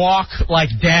specifically walk,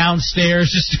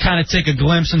 downstairs just to kind of take a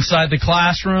glimpse inside the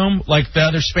classroom, like the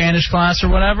other Spanish class or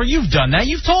whatever. You've done that.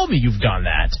 You've told me you've done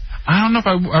that. I don't know if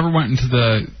I ever went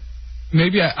into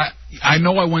maybe I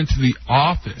know I went to the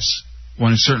office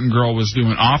when a certain girl was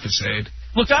doing office aid.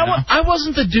 Look, I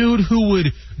wasn't the dude who would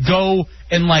go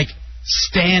and,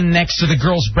 stand next to the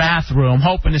girl's bathroom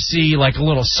hoping to see, like, a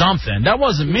little something. That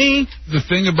wasn't me. The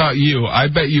thing about you, I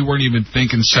bet you weren't even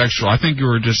thinking sexual. I think you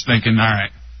were just thinking, all right,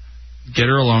 get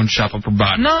her alone, shop up her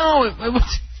body. No, it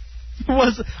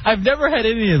was. I've never had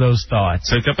any of those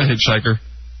thoughts. Pick up a hitchhiker,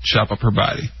 shop up her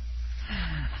body.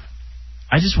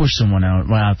 I just wish someone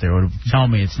out there would tell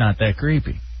me it's not that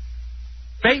creepy.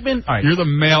 Bateman, all right. You're the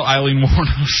male Eileen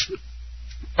Wuornos.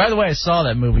 By the way, I saw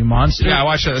that movie, Monster. Yeah, I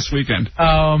watched that this weekend.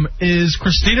 Is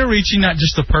Christina Ricci not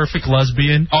just the perfect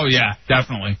lesbian? Oh, yeah,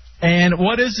 definitely. And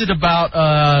what is it about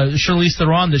Charlize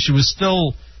Theron that she was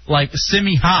still, like,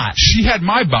 semi-hot? She had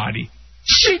my body.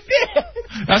 She did!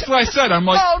 That's what I said. I'm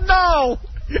like... Oh, no!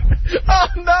 Oh,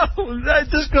 no! That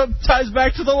just ties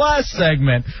back to the last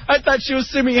segment. I thought she was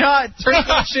semi-hot. Turns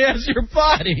out she has your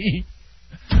body.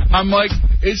 I'm like,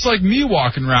 it's like me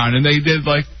walking around, and they did,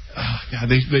 like... Oh, God,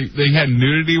 they had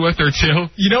nudity with her, too.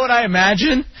 You know what I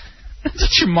imagine? That's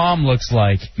what your mom looks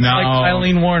like. No. Like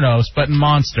Eileen Wuornos, but in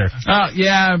Monster.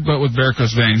 Yeah, but with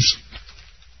varicose veins.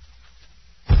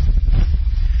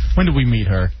 When did we meet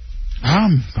her?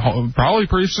 Probably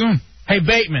pretty soon. Hey,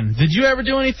 Bateman, did you ever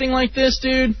do anything like this,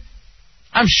 dude?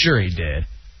 I'm sure he did.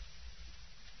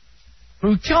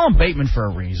 We call him Bateman for a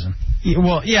reason.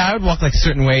 Yeah, I would walk, like,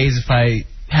 certain ways if I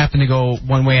happen to go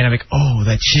one way and I'm like, oh,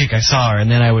 that chick, I saw her,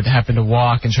 and then I would happen to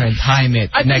walk and try and time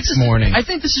it next morning. I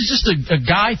think this is just a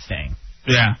guy thing.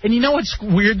 Yeah. And you know what's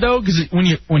weird, though? Because when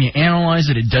you analyze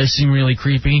it, it does seem really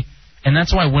creepy. And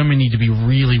that's why women need to be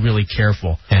really, really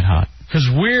careful. And hot. Because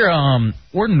we're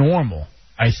normal,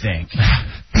 I think.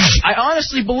 I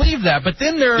honestly believe that, but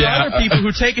then there are other people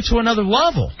who take it to another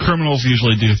level. Criminals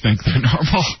usually do think they're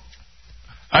normal.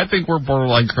 I think we're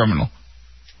borderline criminal.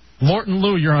 Lorton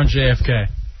Lou, you're on JFK.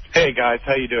 Hey, guys,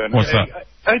 how you doing? What's up?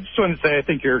 I just want to say I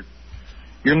think you're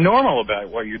normal about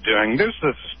what you're doing. There's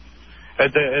this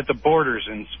at the Borders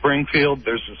in Springfield.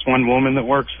 There's this one woman that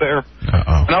works there,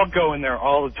 and I'll go in there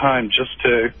all the time just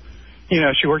to,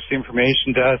 she works the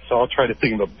information desk, so I'll try to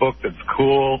think of a book that's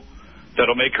cool,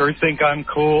 that'll make her think I'm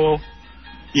cool,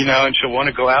 and she'll want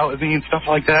to go out with me and stuff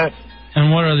like that.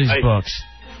 And what are these books?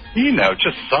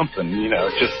 Just something,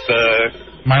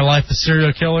 My Life as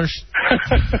Serial Killers?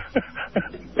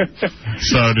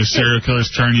 So, do serial killers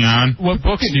turn you on? What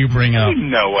books do you bring up? You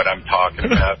know what I'm talking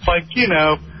about. Like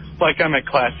I'm a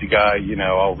classy guy,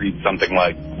 I'll read something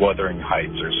like Wuthering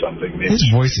Heights or something. Maybe. His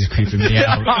voice is creeping me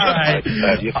out. All right.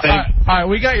 You think? All right,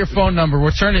 we got your phone number.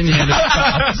 We're turning you into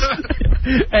cops.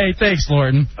 Hey, thanks,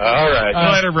 Lorton. All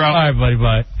right. Later, bro. All right, buddy,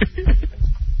 bye.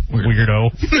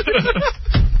 Weirdo.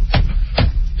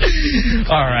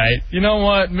 All right. You know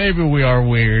what? Maybe we are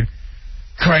weird.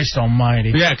 Christ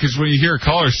almighty. Yeah, because when you hear a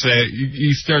caller say it,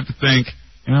 you start to think,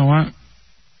 you know what?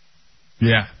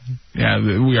 Yeah,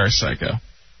 we are psycho.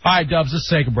 All right, Dubs, let's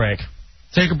take a break.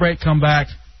 Take a break, come back.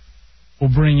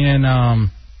 We'll bring in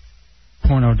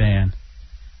Porno Dan.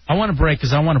 I want to break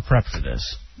because I want to prep for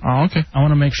this. Oh, okay. I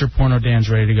want to make sure Porno Dan's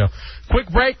ready to go.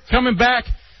 Quick break, coming back.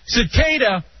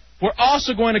 Cicada, we're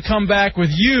also going to come back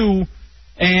with you,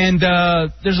 and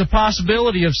there's a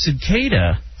possibility of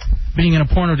Cicada being in a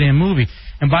Porno Dan movie.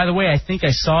 And by the way, I think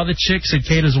I saw the chick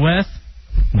Cicada's with.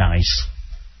 Nice.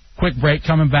 Quick break,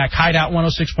 coming back. Hideout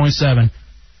 106.7,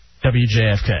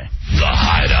 WJFK. The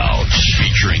Hideout,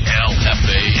 featuring El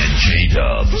Jefe and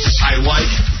J-Dubs. I like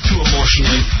to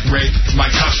emotionally rape my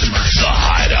customers. The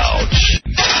Hideout.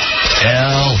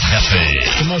 El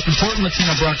Jefe. The most important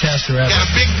Latino broadcaster ever. Got a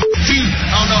big feet.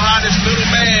 I don't know how this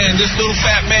little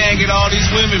fat man get all these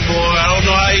women, boy. I don't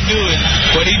know how he do it,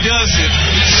 but he does it.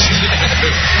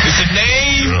 It's a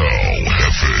name. El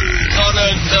Jefe. On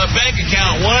a bank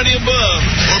account, one of the above.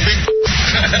 Or big.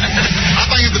 I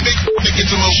think it's the big that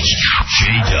gets him over.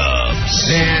 J-Dubs.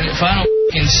 Man, if I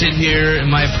don't sit here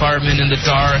in my apartment in the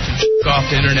dark and off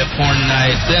the internet porn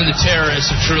tonight, then the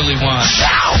terrorists have truly won.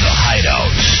 The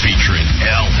Hideout, featuring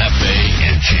El Jefe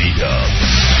and J-Dubs.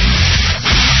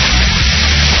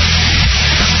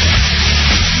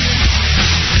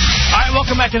 All right,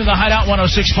 welcome back into the Hideout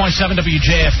 106.7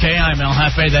 WJFK. I'm El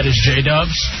Jefe. That is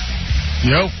J-Dubs.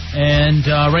 Yep. And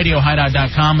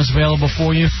RadioHideout.com is available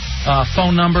for you.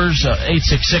 Phone numbers,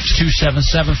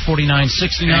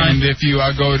 866-277-4969. And if you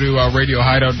go to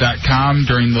RadioHideout.com,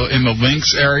 in the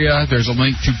links area, there's a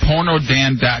link to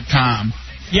PornoDan.com.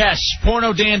 Yes,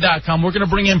 PornoDan.com. We're going to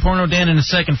bring in Porno Dan in a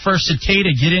second. First, Cicada,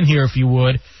 get in here if you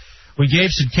would. We gave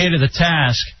Cicada the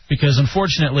task because,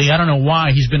 unfortunately, I don't know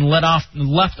why, he's been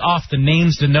left off the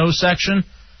names to know section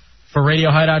for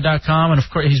RadioHideout.com, and of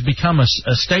course he's become a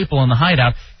staple in the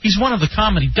Hideout. He's one of the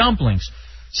comedy dumplings.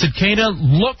 Cicada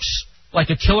looks like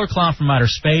a killer clown from outer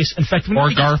space. In fact,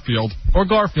 Garfield. Or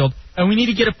Garfield. And we need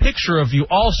to get a picture of you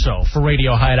also for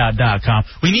RadioHideout.com.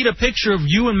 We need a picture of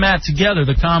you and Matt together,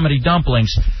 the Comedy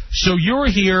Dumplings. So you're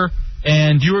here,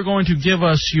 and you are going to give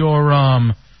us your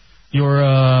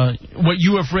what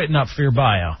you have written up for your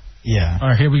bio. Yeah. All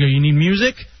right, here we go. You need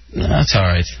music? No, that's all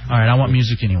right. All right, I want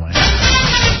music anyway.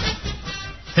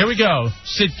 Here we go.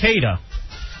 Cicada.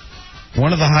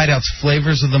 One of the Hideout's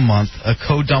flavors of the month, a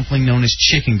co-dumpling known as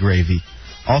chicken gravy,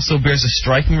 also bears a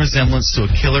striking resemblance to a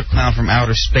killer clown from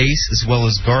outer space, as well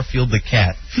as Garfield the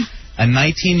cat, a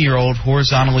 19-year-old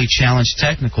horizontally challenged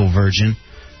technical virgin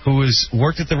who has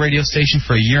worked at the radio station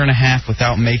for a year and a half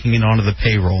without making it onto the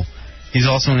payroll. He's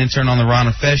also an intern on the Ron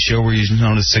and Fez show, where he's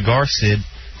known as Cigar Sid,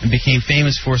 and became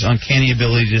famous for his uncanny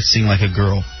ability to sing like a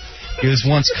girl. He was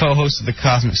once co-host of the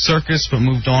Cosmic Circus, but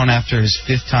moved on after his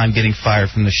 5th time getting fired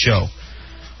from the show.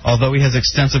 Although he has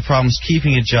extensive problems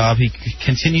keeping a job, he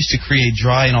continues to create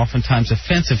dry and oftentimes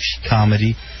offensive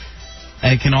comedy,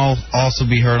 and it can also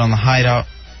be heard on the Hideout.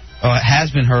 It has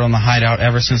been heard on the Hideout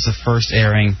ever since the first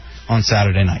airing on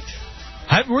Saturday night.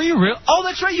 Were you real? Oh,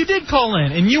 that's right, you did call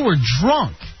in, and you were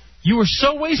drunk. You were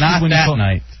so wasted Not when that you called.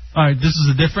 night. All right, this is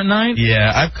a different night?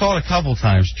 Yeah, I've called a couple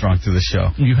times drunk to the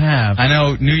show. You have. I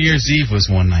know New Year's Eve was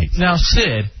one night. Now,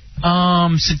 Sid,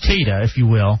 Cicada, if you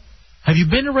will, have you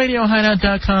been to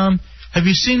RadioHideout.com? Have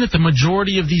you seen that the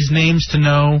majority of these names to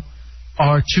know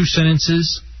are 2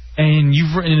 sentences, and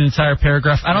you've written an entire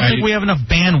paragraph? I don't think we have enough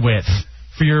bandwidth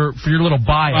for your little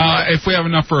bio. If we have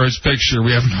enough for his picture,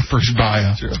 we have enough for his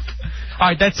bio. True. All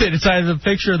right, that's it. It's either the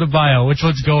picture or the bio. Which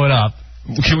one's going up?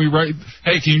 Can we write?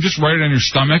 Hey, can you just write it on your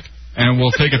stomach, and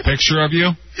we'll take a picture of you,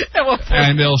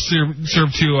 and it'll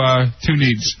serve two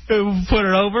needs. We'll put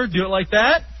it over. Do it like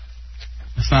that.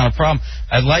 That's not a problem.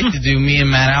 I'd like to do me and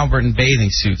Matt Albert in bathing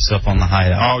suits up on the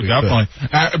Hideout. Oh, definitely.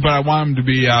 But I want them to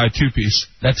be 2-piece.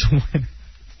 That's when.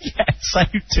 Yes, I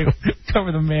do too.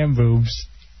 Cover the man boobs.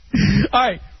 All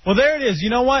right. Well, there it is.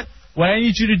 You know what? What I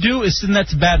need you to do is send that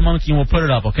to Bad Monkey, and we'll put it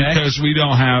up, okay? Because we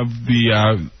don't have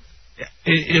the.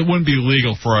 It wouldn't be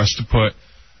legal for us to put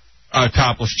a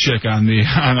topless chick on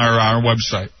our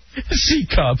website. C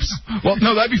cups. Well,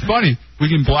 no, that'd be funny. We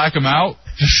can black them out,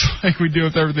 just like we do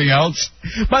with everything else.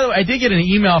 By the way, I did get an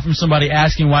email from somebody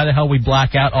asking why the hell we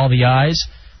black out all the eyes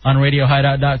on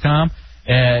RadioHideout.com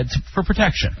for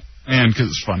protection. And because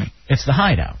it's funny. It's the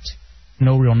Hideout.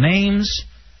 No real names,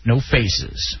 no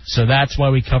faces. So that's why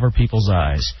we cover people's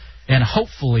eyes. And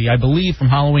hopefully, I believe from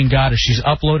Halloween Goddess, she's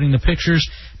uploading the pictures.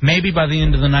 Maybe by the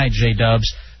end of the night,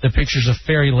 J-Dubs, the pictures of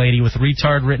Fairy Lady with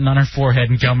retard written on her forehead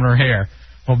and gum in her hair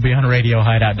will be on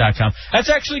RadioHideout.com. That's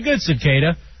actually good,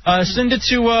 Cicada. Send it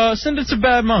to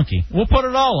Bad Monkey. We'll put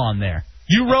it all on there.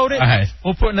 You wrote it. All right.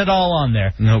 We're putting it all on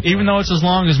there. No Even though it's as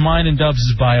long as mine and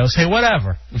Dubs' bios. Hey,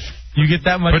 whatever. You get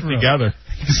that much put room. Together.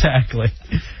 Exactly.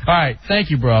 All right.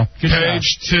 Thank you, bro. Good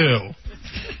Page job.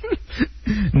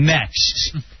 2.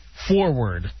 Next.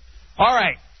 Forward. All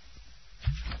right.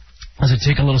 As I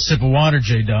take a little sip of water,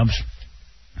 J-Dubs,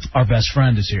 our best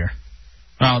friend is here.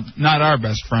 Well, not our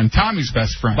best friend. Tommy's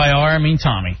best friend. By our, I mean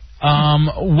Tommy.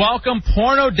 Welcome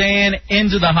Porno Dan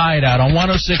into the Hideout on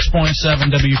 106.7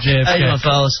 WJFK. How you doing,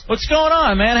 fellas? What's going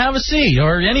on, man? Have a seat,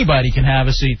 or anybody can have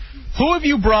a seat. Who have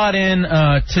you brought in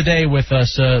today with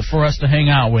us for us to hang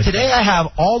out with? Today I have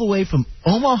all the way from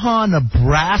Omaha,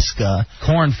 Nebraska.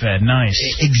 Corn-fed, nice.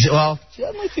 Well,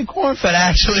 that might be corn-fed,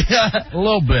 actually. A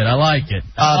little bit. I like it.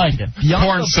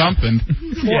 Corn something.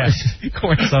 Yes,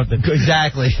 corn something.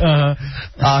 Exactly.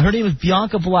 Her name is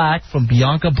Bianca Black from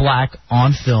Bianca Black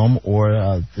on Film,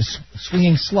 or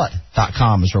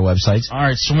SwingingSlut.com is her website. All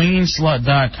right,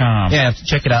 SwingingSlut.com. Yeah,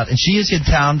 check it out. And she is in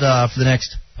town for the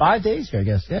next 5 days here, I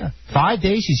guess. Yeah, 5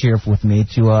 days she's here with me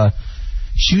to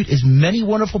shoot as many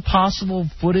wonderful possible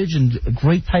footage and a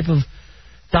great type of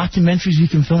documentaries we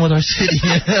can film with our city.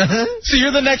 So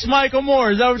you're the next Michael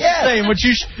Moore, is that what you're saying? But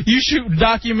you shoot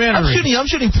documentaries. I'm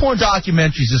shooting porn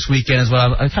documentaries this weekend as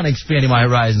well. I'm kind of expanding my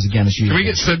horizons again this year. Can we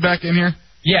get Sid back in here?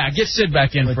 Yeah, get Sid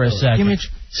back in for a second.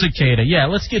 Cicada, yeah,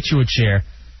 let's get you a chair.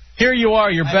 Here you are,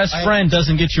 your best friend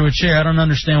doesn't get you a chair. I don't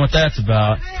understand what that's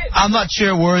about. I'm not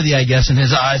chair-worthy, I guess, in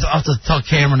his eyes. I'll have to tell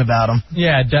Cameron about him.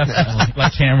 Yeah, definitely.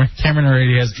 Like Cameron. Cameron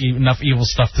already has enough evil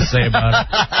stuff to say about it.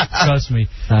 Trust me.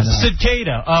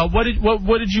 Cicada, what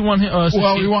did you want?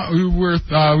 Well, we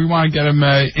want to get him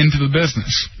into the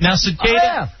business. Now,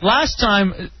 Cicada, last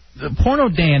time, Porno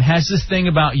Dan has this thing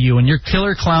about you and your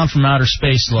killer clown from outer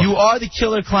space look. You are the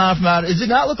killer clown from outer... Does it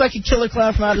not look like a killer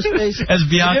clown from outer space? As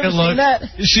Bianca looks,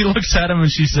 she looks at him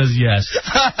and she says yes.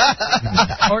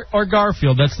 or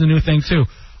Garfield. That's the new thing, too.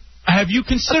 Have you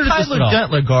considered this at all?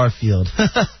 Gentler Garfield.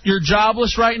 You're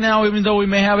jobless right now, even though we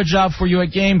may have a job for you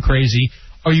at Game Crazy.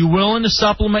 Are you willing to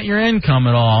supplement your income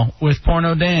at all with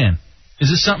Porno Dan? Is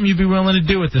this something you'd be willing to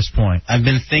do at this point? I've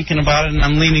been thinking about it, and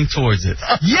I'm leaning towards it.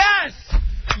 Yes!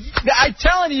 I'm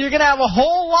telling you, you're going to have a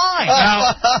whole line.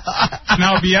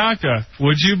 Now, Bianca,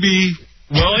 would you be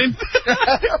willing?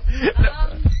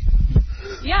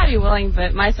 Yeah, I'd be willing,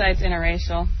 but my side's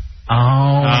interracial.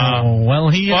 Oh, well,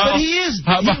 he is.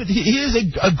 But he is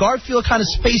a Garfield kind of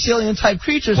space alien type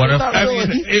creature. So What if,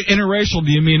 interracial,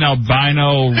 do you mean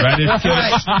albino, redhead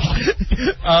kids?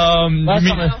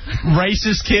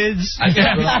 Racist kids?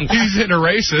 He's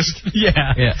interracist.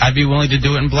 Yeah. I'd be willing to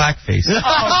do it in blackface.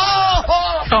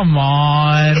 Come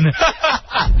on.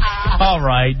 All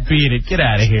right, beat it. Get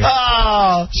out of here.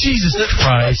 Oh, Jesus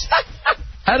Christ.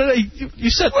 How did you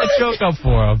set that joke up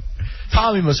for him?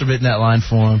 Tommy must have written that line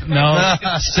for him. No,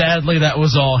 sadly, that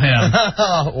was all him.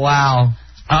 Wow.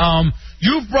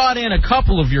 You've brought in a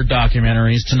couple of your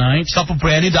documentaries tonight. A couple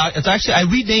brand new It's actually, I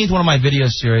renamed one of my video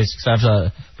series because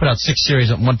I've put out 6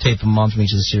 series, one tape a month from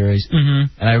each of the series. Mm-hmm.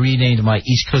 And I renamed my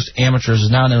East Coast Amateurs, is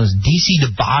now known as DC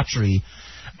Debauchery.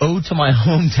 Ode to my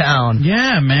hometown.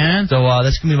 Yeah, man. So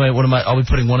that's gonna be I'll be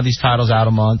putting one of these titles out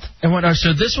a month. And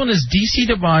so this one is DC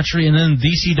Debauchery, and then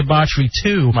DC Debauchery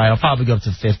 2. I'll probably go up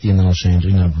to 50, and then I'll change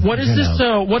it. What is this?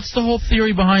 What's the whole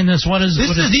theory behind this?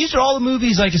 These are all the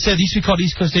movies. Like I said, these used to be called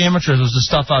East Coast Amateurs. It was the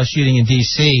stuff I was shooting in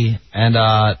DC, and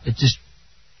it just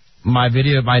my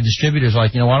distributors were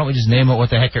like, why don't we just name it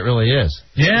what the heck it really is?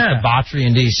 Yeah, Debauchery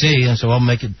in DC, and so I'll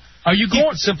make it. Are you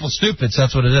going simple stupids?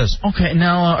 That's what it is. Okay,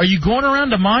 now are you going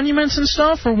around to monuments and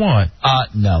stuff or what?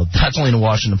 No, that's only in the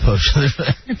Washington Post. All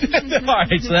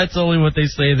right, so that's only what they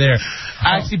say there.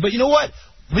 Actually, but you know what?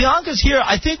 Bianca's here.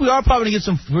 I think we are probably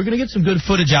we're gonna get some good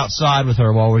footage outside with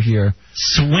her while we're here.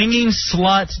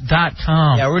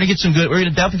 SwingingSlut.com. Yeah, we're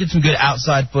gonna definitely get some good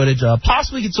outside footage.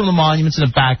 Possibly get some of the monuments in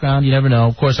the background. You never know.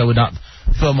 Of course, I would not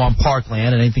film on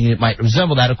parkland, and anything that might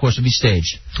resemble that, of course, would be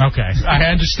staged. Okay, I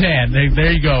understand. There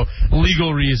you go.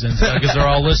 Legal reasons, because they're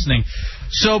all listening.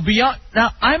 So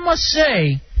now, I must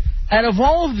say, out of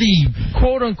all of the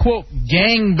quote-unquote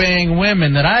gangbang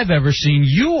women that I've ever seen,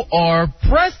 you are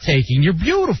breathtaking. You're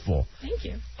beautiful. Thank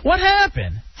you. What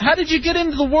happened? How did you get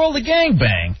into the world of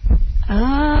gangbang?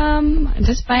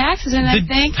 Just by accident, I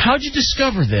think. How'd you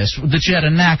discover this, that you had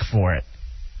a knack for it?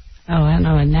 Oh, I don't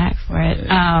know, a knack for it.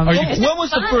 When was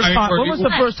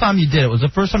the first time you did it? Was the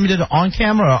first time you did it on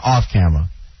camera or off camera?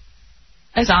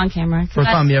 It was on camera. First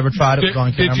time you ever tried it was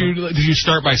on camera? Did you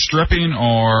start by stripping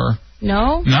or?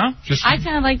 No. No? I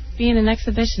kind of like being an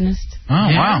exhibitionist. Oh,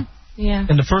 yeah. Wow. Yeah.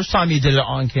 And the first time you did it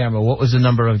on camera, what was the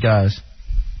number of guys?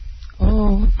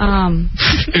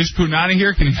 Is Punani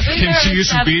here? Can she use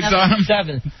some beads on him?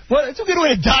 7. Well, it's a good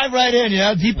way to dive right in,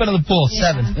 deep into the pool.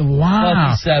 Yeah. 7.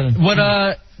 Wow. 7. What,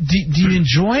 do you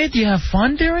enjoy it? Do you have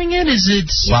fun during it? Is it...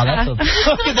 Wow, look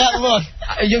at that look.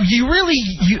 You really...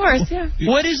 Of course, yeah.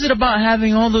 What is it about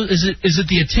having all those... Is it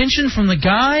the attention from the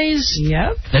guys?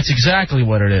 Yep. That's exactly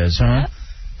what it is, huh? Yep.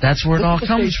 That's where it all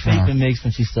comes from. Bateman makes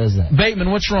when she says that. Bateman,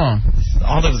 what's wrong?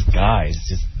 All those guys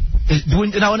just...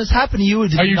 Now, when this happened to you, are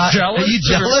you jealous? Are you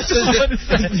jealous?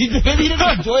 Maybe you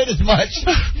didn't enjoy it as much.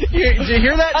 Did you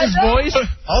hear that in his voice?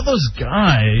 All those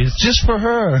guys. Just for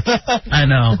her. I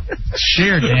know.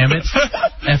 Share, damn it.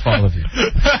 F all of you.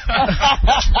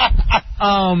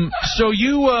 So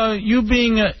you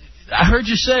being... I heard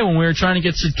you say when we were trying to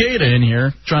get Cicada in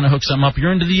here, trying to hook something up,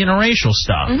 you're into the interracial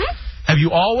stuff. Mm-hmm. Have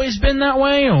you always been that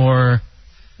way, or...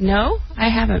 No, I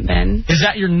haven't been. Is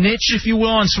that your niche, if you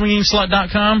will, on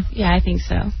SwingingSlut.com? Yeah, I think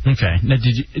so. Okay. Now,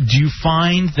 do you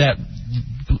find that...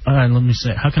 let me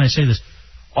say... How can I say this?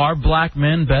 Are black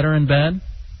men better in bed?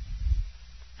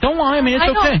 Don't lie. I mean,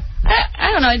 it's okay.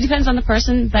 I don't know. It depends on the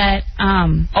person, but...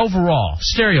 Overall.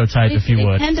 Stereotype, if you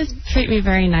would. They tend to treat me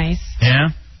very nice. Yeah?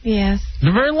 Yes.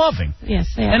 They're very loving.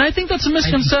 Yes, they are. And I think that's a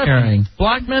misconception.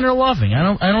 Black men are loving.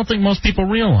 I don't think most people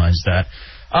realize that.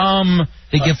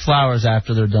 They give flowers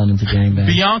after they're done into gangbang.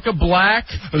 Bianca Black,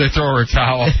 or they throw her a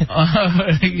towel.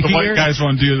 The white guys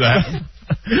won't do that.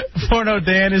 Porno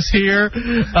Dan is here.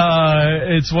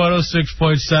 It's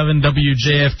 106.7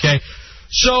 WJFK.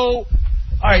 So, all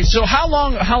right. So how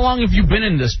long have you been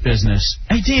in this business?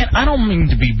 Hey Dan, I don't mean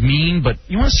to be mean, but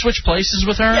you want to switch places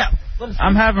with her? Yeah.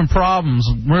 I'm having problems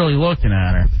really looking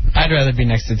at her. I'd rather be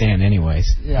next to Dan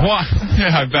anyways. Yeah. Why?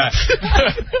 Yeah, I bet.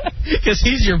 Because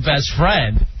he's your best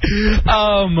friend.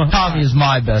 Tommy is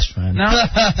my best friend.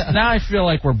 Now I feel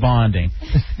like we're bonding.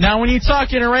 Now, when you talk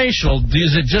interracial,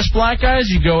 is it just black guys?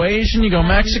 You go Asian, you go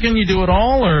Mexican, you do it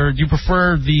all, or do you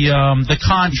prefer the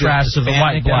contrast of the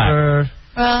white black?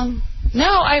 Well,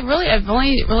 no, I've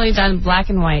only really done black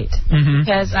and white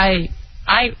because I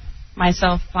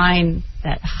myself find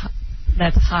that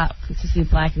that's hot to see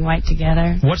black and white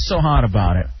together. What's so hot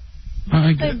about it?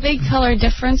 The big color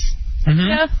difference. Mm-hmm.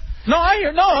 Yeah. No,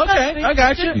 okay, I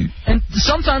got you. And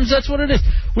sometimes that's what it is.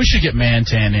 We should get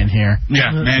Mantan in here.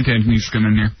 Yeah, Mantan needs to come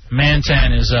in here.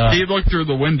 Mantan is, He looked through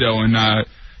the window and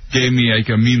gave me, like,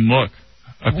 a mean look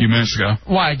a few minutes ago.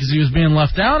 Why, because he was being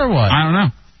left out or what? I don't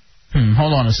know.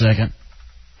 Hold on a second.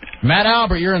 Matt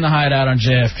Albert, you're in the Hideout on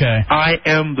JFK. I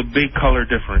am the big color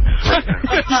difference right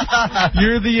now.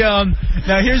 You're the,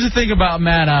 now here's the thing about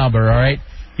Matt Albert, all right?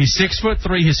 He's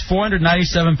 6'3", he's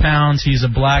 497 pounds, he's a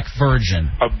black virgin.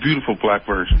 A beautiful black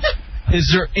virgin. Is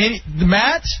there any,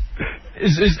 Matt?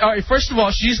 All right, first of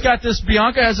all, she's got this,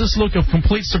 Bianca has this look of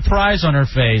complete surprise on her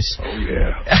face. Oh,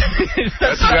 yeah.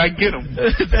 That's the way I get them.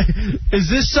 Is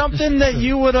this something that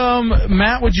you would,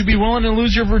 Matt, would you be willing to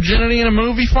lose your virginity in a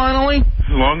movie finally?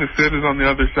 As long as Sid is on the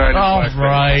other side. All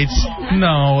right.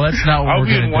 No, that's not what I'll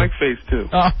we're going to do. be in whiteface, too.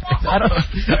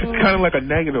 It's kind of like a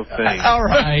negative thing. All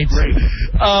right. Great.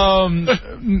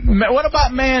 What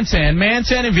about Mantan?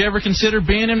 Mantan, have you ever considered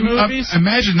being in movies?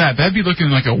 Imagine that. That'd be looking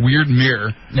like a weird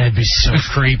mirror. That'd be so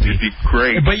creepy. It'd be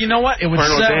great. But you know what? It would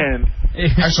Colonel sell. Dan.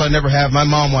 Actually, I never have. My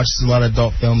mom watches a lot of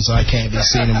adult films, so I can't be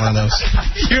seen in one of those.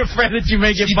 You're afraid that you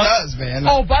may get... She does, man.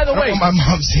 Oh, by the way... I don't want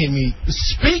my mom seeing me.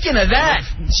 Speaking of that,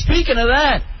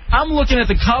 I'm looking at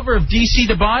the cover of DC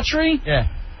Debauchery. Yeah.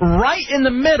 Right in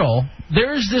the middle,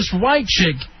 there's this white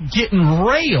chick getting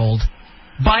railed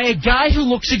by a guy who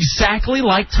looks exactly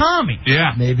like Tommy.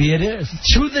 Yeah. Maybe it is.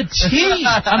 To the T.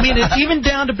 I mean, even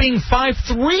down to being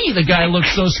 5'3", the guy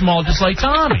looks so small, just like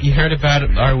Tommy. You heard about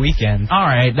it our weekend. All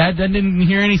right, I didn't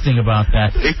hear anything about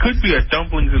that. It could be a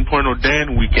Dumplings and Porno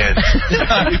Dan weekend,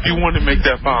 if you want to make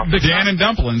that pop. Dan and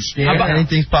Dumplings. Yeah,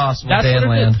 anything's possible, That's Dan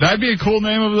Land. That'd be a cool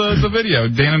name of the video,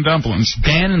 Dan and Dumplings.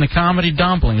 Dan and the Comedy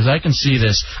Dumplings. I can see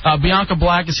this. Bianca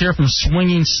Black is here from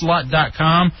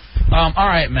SwingingSlut.com. All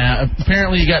right, Matt.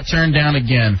 Apparently you got turned down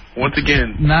again. Once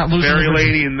again. Not losing Fairy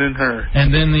Lady and then her.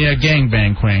 And then the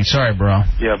gangbang queen. Sorry, bro.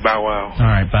 Yeah, Bow Wow. All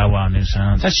right, Bow Wow New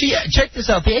Sounds. Now, check this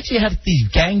out. They actually had these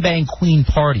gangbang queen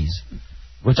parties,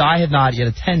 which I had not yet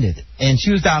attended. And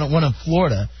she was down at one in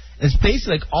Florida. It's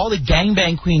basically like all the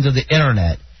gangbang queens of the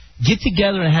Internet get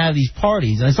together and have these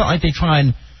parties. And it's not like they try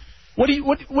and... What do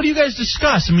you guys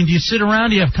discuss? I mean, do you sit around?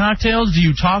 Do you have cocktails? Do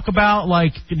you talk about,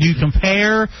 like, do you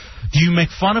compare? Do you make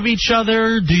fun of each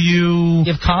other? Do you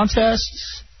have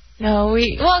contests? No,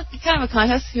 kind of a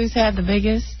contest. Who's had the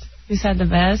biggest? Who's had the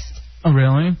best? Oh,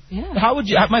 really? Yeah. How would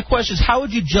you? My question is, how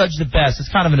would you judge the best? It's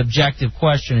kind of an objective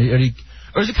question.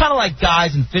 Or is it kind of like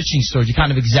guys in fishing stores? You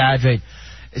kind of exaggerate.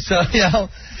 So, so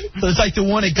it's like the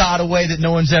one that got away that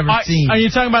no one's ever seen. Are you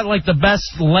talking about, like, the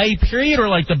best lay period or,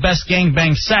 like, the best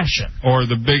gangbang session? Or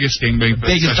the biggest gangbang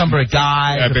session. Biggest number of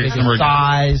guys, the biggest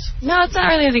size. No, it's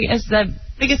not really. It's the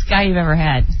biggest guy you've ever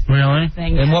had. Really?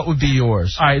 And what would be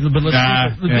yours? All right, but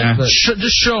let's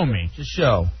just show me. Just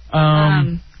show.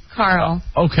 Carl.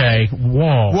 Okay.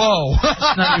 Whoa.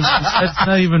 That's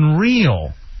not even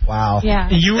real. Wow. Yeah.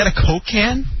 You got a Coke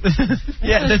can?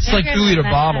 Yeah, that's like 2 liter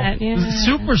bottle. Yeah.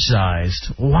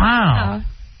 Supersized. Wow.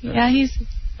 Yeah, he's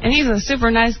a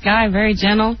super nice guy, very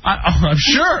gentle. I'm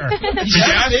sure. He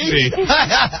has to be.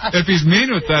 If he's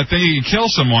mean with that thing, he can kill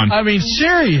someone. I mean,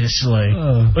 seriously.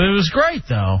 But it was great,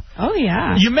 though. Oh,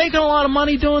 yeah. You making a lot of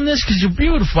money doing this because you're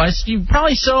beautiful. You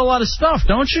probably sell a lot of stuff,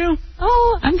 don't you?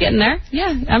 Oh, I'm getting there.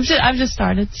 Yeah, I've just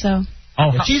started, so.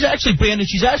 Oh, she's actually banned.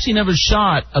 She's actually never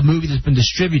shot a movie that's been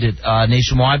distributed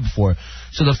nationwide before.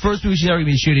 So the first movie she's ever going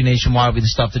to be shooting nationwide will be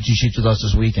the stuff that she shoots with us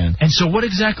this weekend. And so what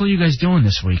exactly are you guys doing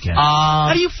this weekend?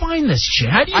 How do you find this chick?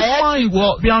 How do you find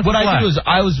Bianca What Black? I do is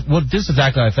this is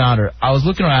exactly how I found her. I was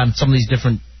looking around some of these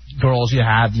different girls you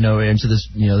have, into this,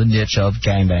 the niche of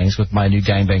gangbangs with my new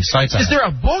gangbang sites. Is there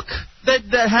a book that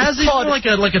has it like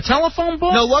a telephone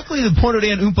book? No, luckily the Porno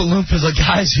Dan Oompa Loompas are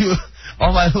guys who.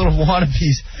 All my little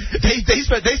wannabes, they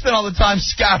spend all the time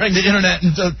scouring the internet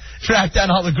and to track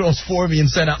down all the girls for me and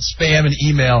send out spam and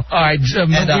email. All right, we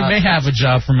may have a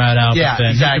to from Matt Albert. Yeah,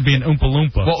 then. Exactly. You could be an Oompa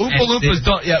Loompa. Well, Oompa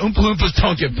Loompas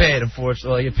don't get paid,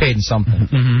 unfortunately. They get paid in something.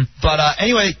 Mm-hmm. But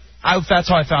anyway, that's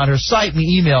how I found her site. We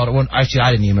emailed her. Actually,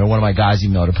 I didn't email her. One of my guys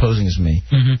emailed her, posing as me.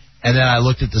 Mm-hmm. And then I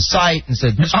looked at the site and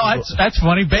said, that's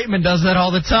funny. Bateman does that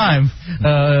all the time,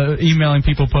 emailing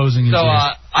people posing as So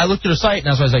you. I looked at her site,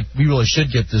 and I was like, we really should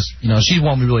get this. She's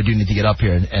one we really do need to get up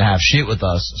here and have shit with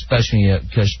us, especially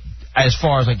because, as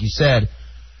far as, like you said,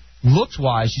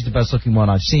 looks-wise, she's the best-looking one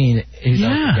I've seen.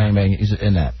 Gangbang is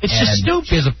in that. It's just stupid.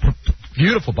 She has a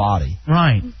beautiful body.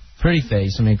 Right. Pretty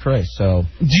face. I mean, Chris. So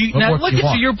now look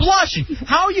at you. You're blushing.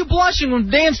 How are you blushing when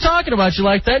Dan's talking about you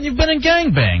like that and you've been in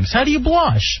gangbangs? How do you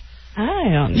blush? I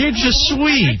don't know. You're just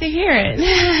sweet. I'd like to hear it.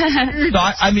 No,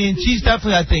 I mean, she's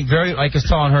definitely, I think, very, like I was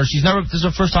telling her, this is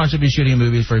her first time she'll be shooting a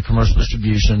movie for commercial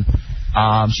distribution.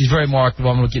 She's very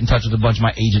marketable. I'm going to get in touch with a bunch of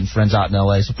my agent friends out in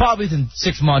L.A. So probably within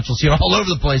 6 months, you'll see her all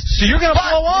over the place. So you're going to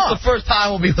blow up. The first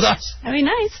time will be with us. That'd be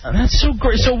nice. That's so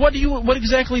great. So what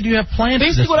exactly do you have planned?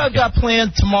 Basically, what I've got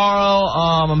planned tomorrow,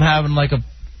 I'm having like a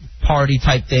party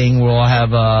type thing where I'll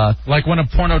have like one of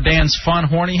Porno Dan's fun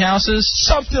horny houses,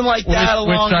 something like that,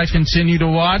 which I continue to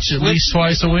watch at least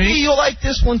twice a week. You'll like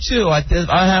this one too. I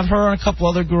have her and a couple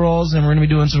other girls, and we're going to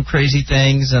be doing some crazy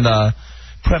things and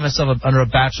premise under a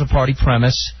bachelor party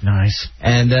premise. Nice.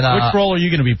 And then which role are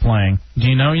you going to be playing? Do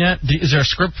you know yet? Is there a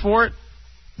script for it?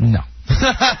 No.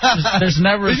 There's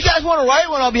never. If you guys want to write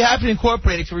one, I'll be happy to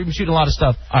incorporate it because we've been shooting a lot of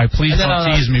stuff. All right, please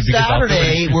don't tease me because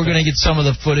Saturday we're going to get some of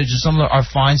the footage of some of our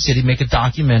fine city, make a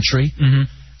documentary. Mm-hmm.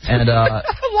 And I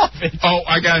love it. Oh,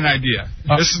 I got an idea.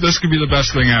 This could be the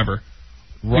best thing ever.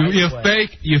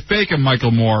 Right you fake a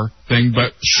Michael Moore thing,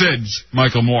 but Sid's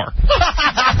Michael Moore.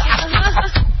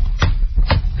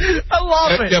 I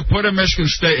love it. You put a Michigan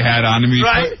State hat on him.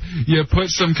 You put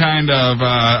some kind of,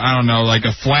 I don't know, like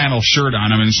a flannel shirt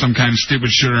on him and some kind of stupid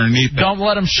shirt underneath. Don't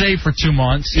let him shave for 2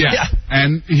 months. Yeah.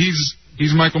 And he's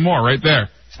Michael Moore right there.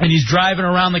 And he's driving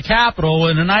around the Capitol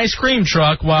in an ice cream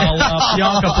truck while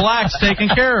Bianca Black's taking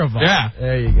care of him. Yeah.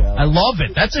 There you go. I love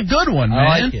it. That's a good one, man.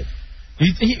 I like it.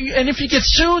 And if you get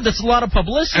sued, that's a lot of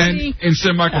publicity. And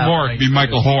instead of Michael Moore, it'd be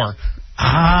Michael Whore.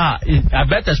 I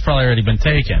bet that's probably already been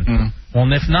taken. Mm. Well,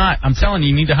 and if not, I'm telling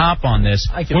you need to hop on this.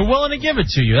 We're willing to give it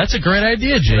to you. That's a great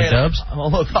idea, J-Dubs. Oh,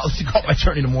 look, I'll call my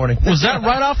attorney in the morning. Was that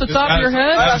right off the top of your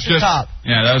head? That was just, top.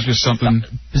 Yeah, that was just something.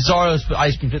 Bizarro's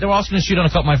ice cream. They were also going to shoot on a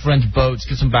couple of my friends' boats,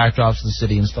 get some backdrops of the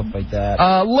city and stuff like that.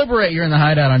 Liberate, you're in the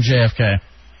Hideout on JFK.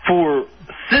 For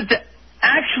Sid to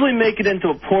actually make it into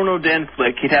a Porno Dan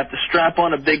flick, he'd have to strap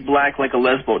on a big black like a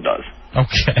lesbo does.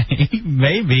 Okay,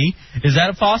 maybe. Is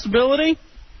that a possibility?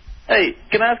 Hey,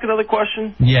 can I ask another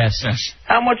question? Yes.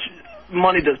 How much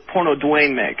money does Porno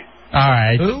Dwayne make? All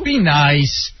right, be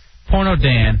nice. Porno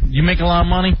Dan, you make a lot of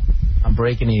money? I'm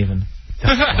breaking even.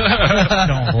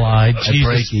 Don't lie. Jesus.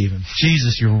 Break even.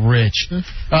 Jesus, you're rich.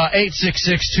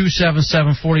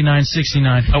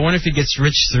 866-277-4969. I wonder if he gets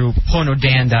rich through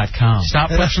pornodan.com. Stop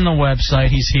pushing the website.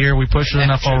 He's here. We pushed it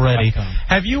enough already.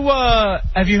 Have you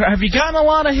gotten a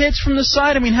lot of hits from the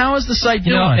site? I mean, how is the site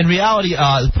doing? You know, in reality,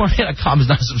 pornodan.com is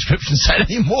not a subscription site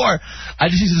anymore. I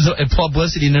just use it as a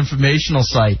publicity and informational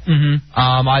site. Mm-hmm.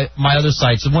 My other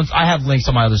sites, I have links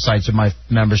on my other sites or my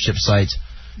membership sites.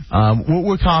 What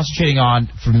we're concentrating on,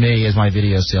 for me, is my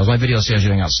video sales. My video sales are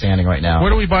doing outstanding right now.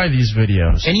 Where do we buy these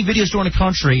videos? Any video store in the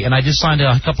country, and I just signed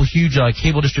a couple huge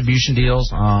cable distribution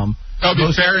deals. That'll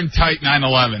be Fair and Tight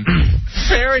 9/11.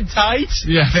 Fair and tight?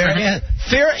 Yeah. Fair and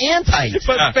tight.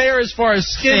 But fair as far as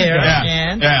skin Fair goes.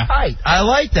 and tight. I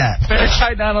like that. Fair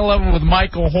Tight 9/11 with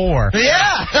Michael Whore.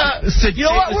 Yeah. You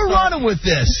know what? We're running with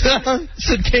this.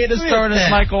 Cicada starred as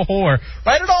Michael Whore.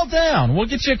 Write it all down. We'll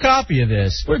get you a copy of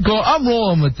this. I'm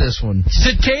rolling with this one.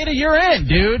 Cicada, you're in,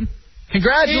 dude.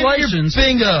 Congratulations.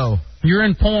 Bingo. You're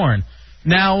in porn.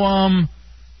 Now,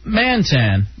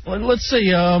 Mantan. Let's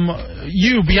see.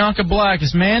 You, Bianca Black,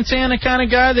 is Mantan the kind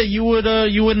of guy that you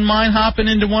wouldn't mind hopping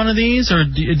into one of these, or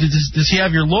does he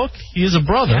have your look? He is a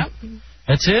brother. Yep.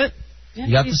 That's it. Yeah,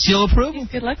 you got the seal of approval.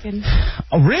 He's good looking.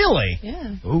 Oh, really?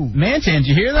 Yeah. Ooh, Mantan, did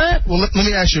you hear that? Well, let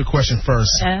me ask you a question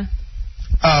first. Yeah.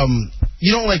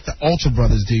 You don't like the Ultra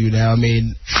Brothers, do you? Now, I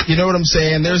mean, you know what I'm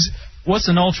saying? What's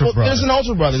an Ultra Brother? There's an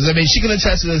Ultra Brothers. I mean, she can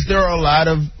attest to this. There are a lot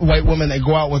of white women that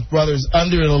go out with brothers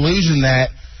under an illusion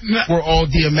that we're all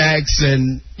DMX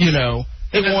and, you know,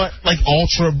 they want, like,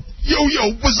 Ultra.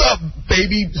 Yo, what's up,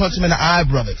 baby? Punch him in the eye,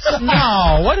 brother.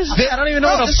 No, what is that? I don't even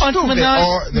know what a punch him in the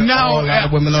eye. No, a lot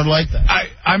of women are like that.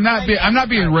 I'm not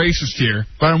being racist here,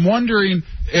 but I'm wondering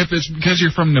if it's because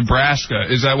you're from Nebraska.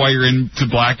 Is that why you're into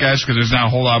black guys? Because there's not a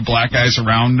whole lot of black guys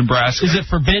around Nebraska. Is it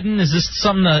forbidden? Is this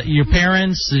something that you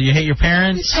hate your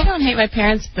parents? I don't hate my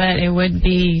parents, but it would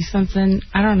be something,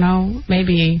 I don't know,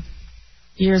 maybe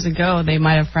years ago they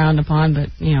might have frowned upon, but,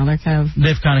 you know,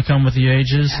 they've kind of come with the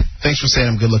ages. Thanks for saying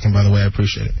I'm good looking, by the way. I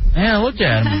appreciate it. Yeah, look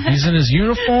at him. He's in his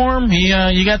uniform.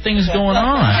 You got things going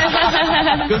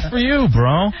on. Good for you,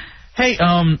 bro. Hey,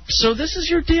 so this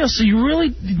is your deal. So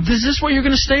is this what you're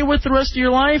going to stay with the rest of your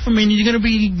life? I mean, are you going to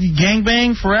be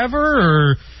gangbang forever,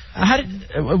 or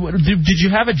did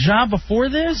you have a job before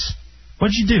this?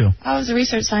 What'd you do? I was a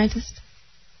research scientist.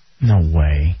 No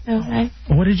way. Okay.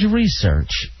 What did you research?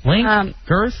 Length?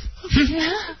 Girth?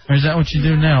 Or is that what you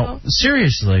do now?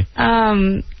 Seriously?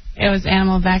 It was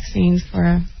animal vaccines for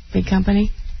a big company.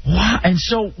 Wow. And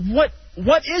so what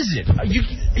what is it?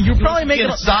 You're probably making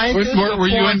a scientist. Were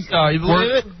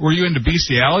you into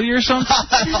bestiality or something?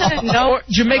 No.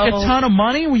 Did you make a ton of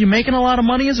money? Were you making a lot of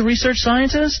money as a research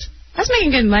scientist? I was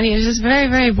making good money. It was just very,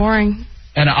 very boring.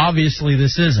 And obviously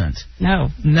this isn't. No.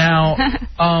 Now,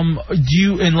 do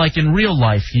you, in real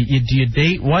life, do you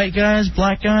date white guys,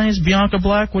 black guys, Bianca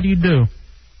Black? What do you do?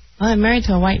 Well, I'm married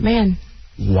to a white man.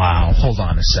 Wow. Hold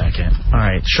on a second. All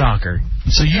right, shocker.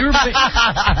 So you're...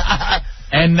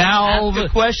 and now... Ask the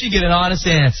question, get an honest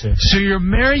answer. So you're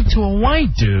married to a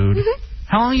white dude. Mm-hmm.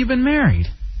 How long have you been married?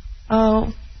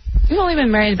 Oh, we've only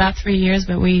been married about 3 years,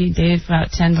 but we dated for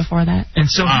about 10 before that. And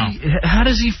so how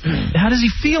does he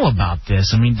feel about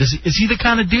this? I mean, is he the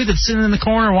kind of dude that's sitting in the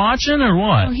corner watching, or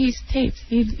what? Oh, he's taped.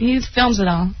 He films it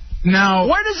all. Now,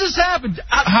 where does this happen?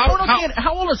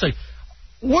 How old is he?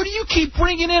 Where do you keep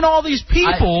bringing in all these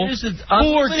people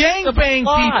who are gangbang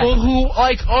people who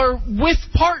are with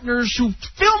partners who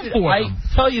film for them? I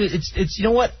tell you, it's you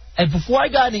know what? And before I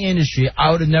got in the industry, I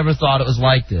would have never thought it was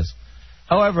like this.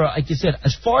 However, like you said,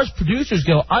 as far as producers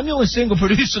go, I'm the only single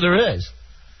producer there is.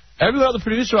 Every other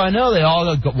producer I know, they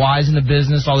all got wives in the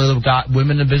business, all the other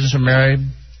women in the business are married.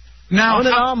 Now, I'm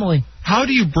an anomaly. How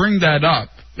do you bring that up?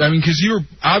 I mean, because you were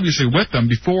obviously with them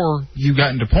before you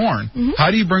got into porn. Mm-hmm.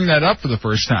 How do you bring that up for the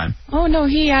first time? Oh, no,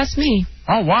 he asked me.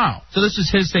 Oh, wow. So this is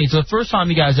his thing. So the first time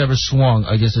you guys ever swung,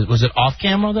 I guess, was it off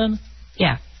camera then?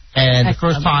 Yeah. And the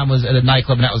first time was at a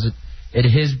nightclub, and that was at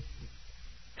his...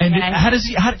 And how does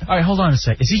he... all right, hold on a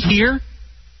sec. Is he here?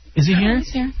 Is he here?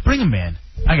 He's here. Bring him in.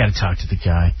 I got to talk to the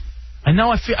guy. I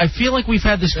know. I feel like we've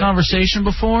had this conversation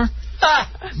before,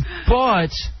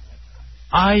 but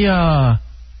I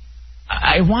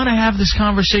want to have this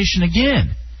conversation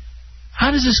again.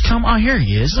 How does this come? Oh, here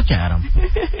he is. Look at him.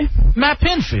 Matt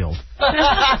Pinfield.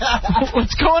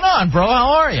 What's going on, bro?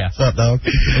 How are you? What's up, dog?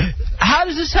 How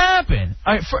does this happen?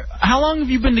 All right, how long have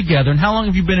you been together, and how long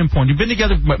have you been in porn? You've been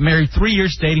together, married 3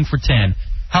 years, dating for 10.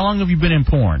 How long have you been in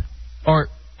porn? Or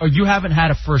you haven't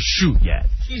had a first shoot yet?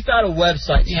 She's got a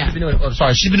website. She's been doing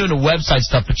the website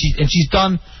stuff, but she's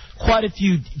done quite a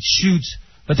few shoots.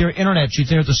 But they're internet shoots.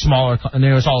 They're all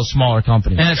a smaller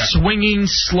company. And it's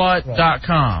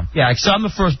swingingslut.com. Yeah, because I'm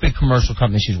the first big commercial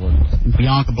company she's working with.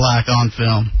 Bianca Black on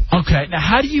film. Okay, now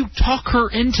how do you talk her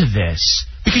into this?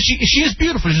 Because she is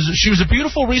beautiful. She was a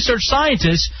beautiful research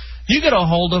scientist. You get a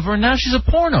hold of her, and now she's a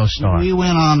porno star. We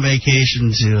went on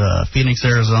vacation to Phoenix,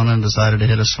 Arizona, and decided to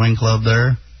hit a swing club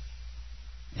there.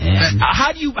 And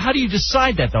how do you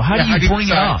decide that though? How do you bring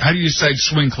it up? How do you decide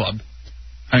swing club?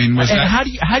 I mean, how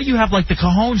do you have like the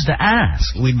cojones to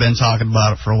ask? We'd been talking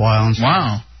about it for a while. And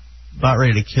wow. About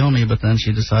ready to kill me, but then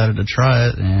she decided to try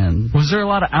it. And was there a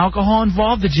lot of alcohol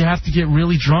involved? Did you have to get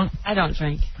really drunk? I don't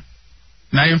drink.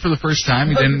 Not even for the first time?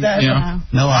 You didn't,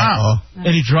 No alcohol. No.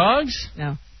 Any drugs?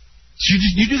 No. So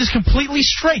you do this completely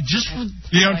straight, just for...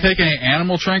 You don't take any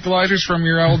animal tranquilizers from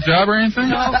your old job or anything?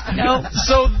 No.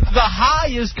 So the high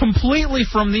is completely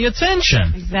from the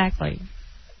attention. Exactly.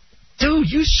 Dude,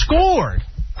 you scored.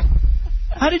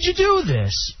 How did you do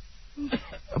this?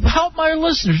 Help my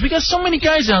listeners. We got so many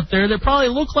guys out there that probably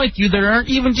look like you that aren't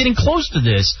even getting close to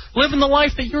this, living the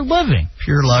life that you're living.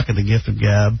 Pure luck of the gift of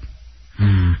gab.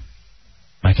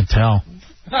 I can tell.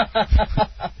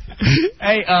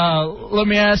 Hey, let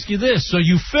me ask you this. So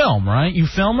you film, right? You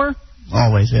film her?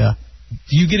 Always, yeah.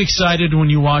 Do you get excited when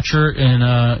you watch her in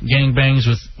gangbangs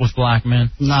with black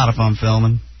men? Not if I'm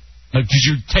filming. Because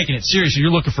you're taking it seriously.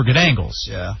 You're looking for good angles.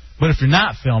 Yeah. But if you're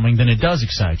not filming, then it does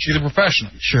excite you. She's a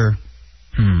professional. Sure.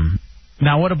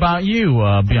 Now, what about you,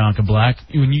 Bianca Black?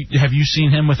 Have you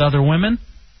seen him with other women?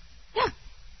 Yeah.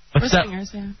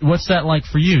 What's that like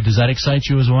for you? Does that excite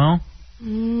you as well?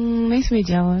 Makes me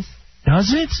jealous.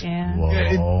 Does it? Yeah.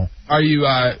 Whoa. Are you,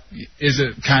 is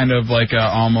it kind of like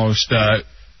almost a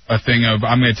thing of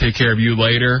I'm going to take care of you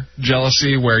later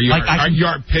jealousy where you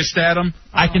aren't pissed at him?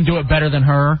 I can do it better than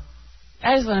her?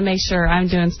 I just want to make sure I'm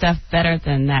doing stuff better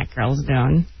than that girl's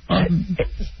doing.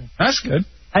 That's good.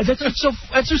 That's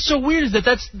what's so weird is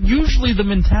that's usually the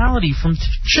mentality from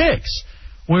chicks,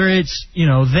 where it's,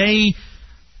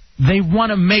 they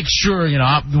want to make sure,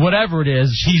 whatever it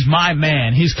is, he's my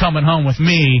man, he's coming home with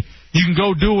me. You can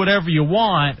go do whatever you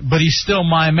want, but he's still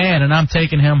my man, and I'm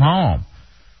taking him home.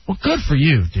 Well, good for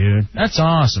you, dude. That's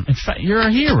awesome. In fact, you're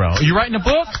a hero. Are you writing a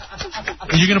book?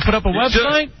 Are you going to put up a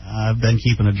website? I've been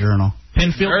keeping a journal.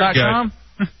 Pinfield.com?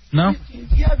 No?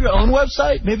 Do you have your own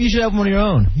website? Maybe you should have one of your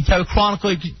own. You can have a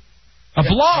chronicle. A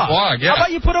blog. Yeah. How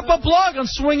about you put up a blog on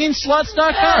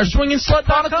swingingsluts.com or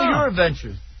swingingslut.com? Your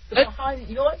adventures.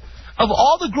 You know what? Of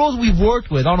all the girls we've worked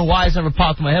with, I don't know why it's never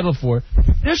popped in my head before,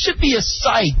 there should be a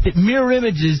site that mirror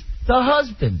images The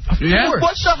husband. Yeah.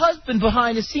 What's the husband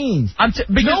behind the scenes?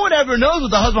 Because no one ever knows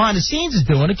what the husband behind the scenes is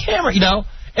doing. A camera, And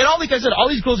like I said, all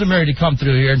these girls are married to come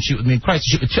through here and shoot with me.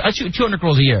 Christ, I shoot with 200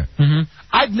 girls a year. Mm-hmm.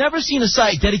 I've never seen a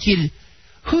site dedicated,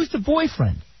 who's the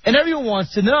boyfriend? And everyone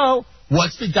wants to know,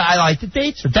 what's the guy like that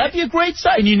dates her? That'd be a great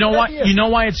site. And you know what? You know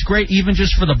why it's great, even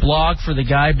just for the blog, for the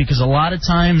guy? Because a lot of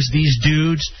times these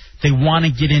dudes, they want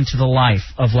to get into the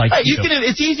life of, like... Right,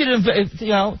 it's easy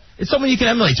to, it's someone you can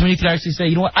emulate. Someone you can actually say,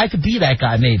 you know what, I could be that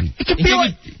guy, maybe. It could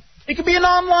be an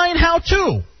online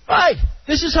how-to. Right.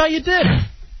 This is how you did it.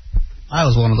 I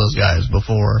was one of those guys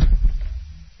before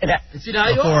it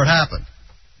happened.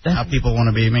 Now people want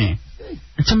to be me.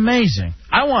 It's amazing.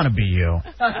 I want to be you.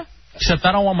 Except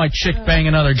I don't want my chick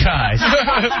banging other guys.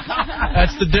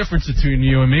 That's the difference between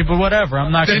you and me, but whatever.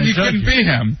 I'm not going to judge you. Then you couldn't be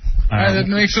him. That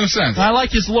makes no sense. I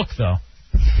like his look, though.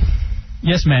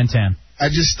 Yes, Mantan. I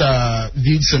just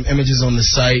viewed some images on the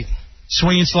site.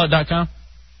 SwingingSlut.com?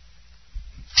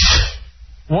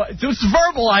 What? It's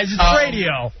verbalize. It's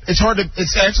radio. It's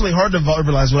actually hard to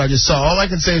verbalize what I just saw. All I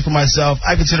can say for myself,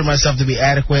 I consider myself to be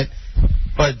adequate.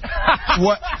 But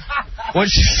what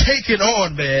she's taking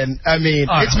on, man, I mean,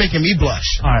 it's making me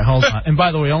blush. All right, hold on. And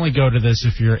by the way, only go to this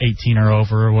if you're 18 or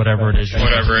over or whatever it is.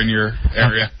 Whatever in your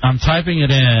area. I'm typing it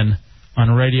in on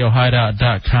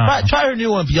RadioHideout.com. Try her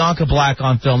new one, Bianca Black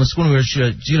on film. It's when she's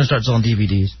going to start selling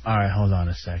DVDs. All right, hold on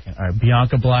a second. All right,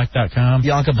 BiancaBlack.com.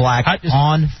 Bianca Black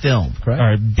on film, correct? All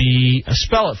right,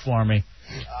 spell it for me.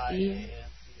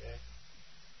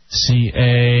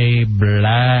 C.A.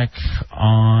 Black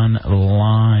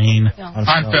online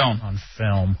on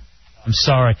film. I'm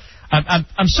sorry.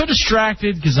 I'm so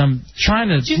distracted because I'm trying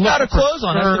to. She's got her clothes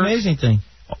on. That's an amazing thing.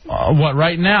 What,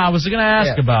 right now? I was going to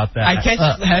ask about that. I catch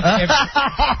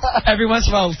every once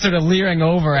in a while sort of leering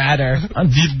over at her.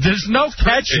 There's no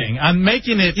catching. I'm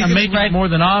making it more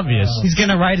than obvious. He's going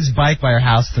to ride his bike by her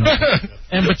house tonight.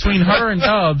 And between her and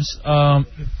Dubs, all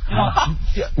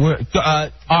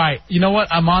right, you know what?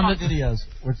 I'm on the videos.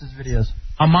 Where's his videos?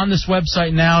 I'm on this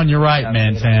website now, and you're right,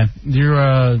 Mantan. You're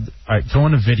all right. Go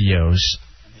into videos.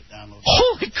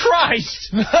 Holy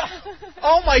Christ!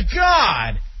 Oh my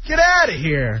God! Get out of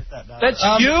here! That's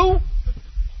you?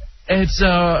 It's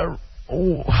 106.7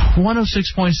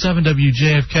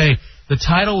 WJFK. The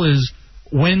title is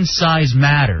 "When Size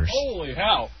Matters." Holy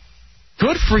hell!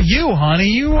 Good for you, honey.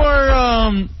 You are,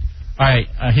 all right,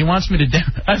 he wants me to the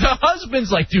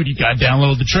husband's like, dude, you got to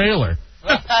download the trailer.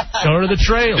 Go to the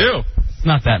trailer.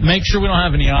 Not that. Make sure we don't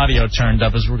have any audio turned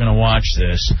up as we're going to watch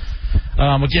this.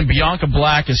 Again, Bianca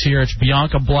Black is here. It's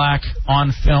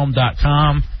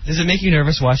BiancaBlackOnFilm.com. Does it make you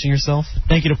nervous watching yourself?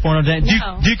 Thank you to Porno Dan.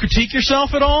 No. Do you critique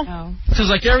yourself at all? No. Because,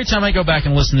 like, every time I go back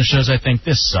and listen to shows, I think,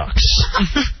 this sucks.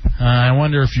 I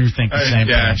wonder if you think the same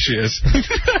thing. Yeah, she is.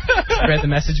 Read the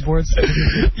message boards?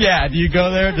 Yeah, do you go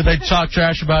there? Do they talk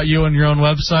trash about you on your own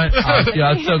website?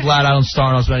 Yeah, I'm so glad I don't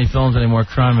star in so many films anymore.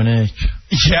 Crime and age.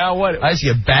 Yeah, what? I used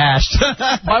to get bashed.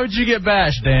 Why would you get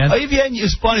bashed, Dan?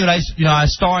 It's funny when I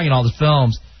was starring in all the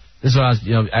films. This is when I was,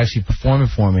 actually performing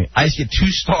for me. I used to get 2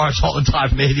 stars all the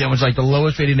time from AVN, which was like the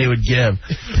lowest rating they would give.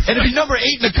 And it'd be number 8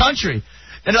 in the country.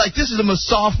 And they're like, this is the most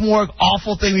sophomore,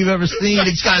 awful thing we've ever seen.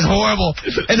 This guy's horrible.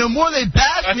 And the more they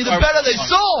bashed me, the better they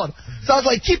sold. So I was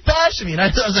like, keep bashing me. And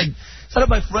I was like, some of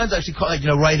my friends actually call,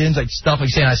 write-ins, like stuff like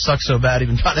saying I suck so bad,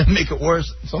 even trying to make it worse.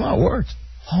 Somehow it worked.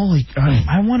 Holy,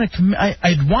 I want to commit.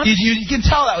 I'd want. You can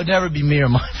tell that would never be me or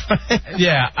my friend.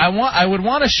 Yeah, I would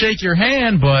want to shake your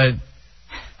hand, but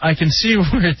I can see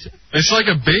where it's. It's like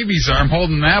a baby's arm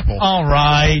holding an apple. All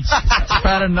right,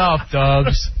 bad enough,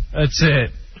 Dubs. That's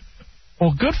it.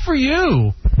 Well, good for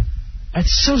you.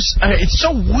 It's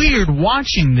so weird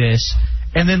watching this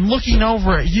and then looking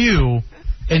over at you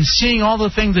and seeing all the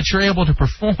things that you're able to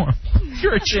perform.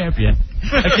 You're a champion.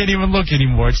 I can't even look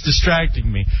anymore. It's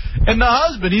distracting me. And the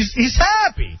husband, he's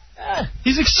happy.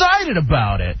 He's excited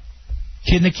about it.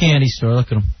 Kid in the candy store.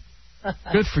 Look at him.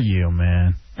 Good for you,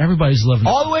 man. Everybody's living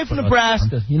all the way from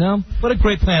Nebraska. What a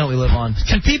great planet we live on.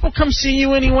 Can people come see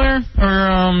you anywhere,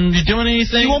 or you doing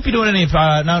anything? You won't be doing any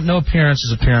no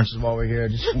appearances while we're here.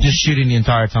 Just shooting the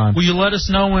entire time. Will you let us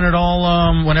know when it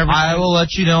all whenever? I will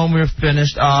let you know when we're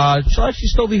finished. She'll actually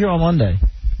still be here on Monday.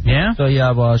 Yeah? So,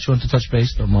 yeah, she wants to touch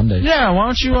base on Monday. Yeah, why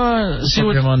don't you see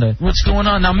what's going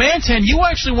on. Now, Mantan, you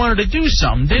actually wanted to do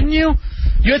something, didn't you?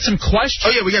 You had some questions?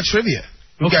 Oh, yeah, we got trivia.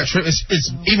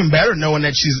 It's even better knowing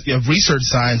that she's a research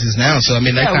scientist now, so, I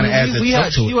mean, that kind of adds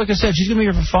itself to it. Like I said, she's going to be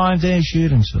here for 5 days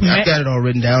shooting. So. I've got it all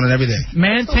written down and everything.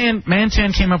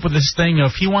 Mantan came up with this thing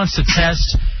of he wants to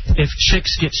test if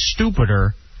chicks get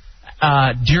stupider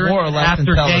during More or and less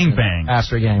after intelligent gangbangs.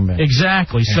 After gangbang.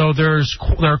 Exactly. Yeah. So there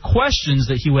are questions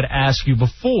that he would ask you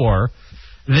before,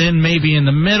 then maybe in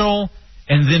the middle,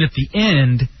 and then at the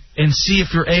end, and see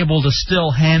if you're able to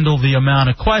still handle the amount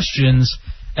of questions.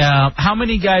 How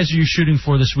many guys are you shooting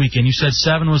for this weekend? You said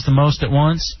 7 was the most at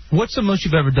once? What's the most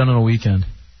you've ever done on a weekend?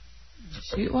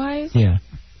 Shoot-wise? Yeah.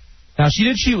 Now, she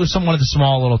did shoot with one of the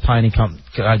small, little, tiny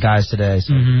guys today.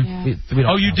 So Mm-hmm. we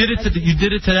don't You did it. You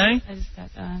did it today? I just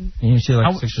got done. You see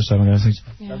like 6 or 7 guys.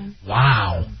 Yeah.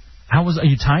 Wow. Are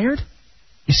you tired?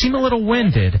 You seem a little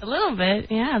winded. A little bit,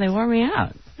 yeah. They wore me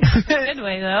out. Good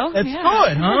way, though. That's yeah.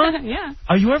 good, huh? Yeah.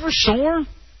 Are you ever sore?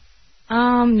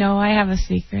 No, I have a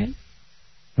secret.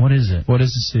 What is it? What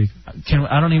is the secret? You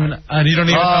don't even know if we can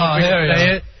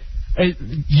say it. Hey,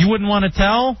 you wouldn't want to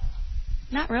tell?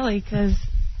 Not really, because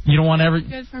you don't want ever.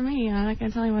 Good for me. I'm not going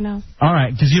to tell anyone else. All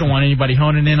right, because you don't want anybody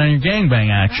honing in on your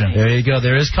gangbang action. Right. There you go.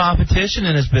 There is competition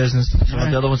in this business. Right.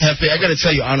 The other ones. Hefe, I got to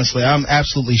tell you honestly, I'm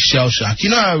absolutely shell-shocked.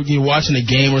 You know how you're watching a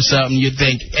game or something, you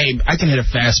think, hey, I can hit a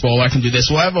fastball, I can do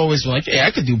this. Well, I've always been like, hey, I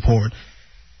could do porn.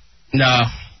 No.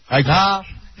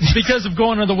 Because of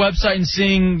going to the website and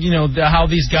seeing, how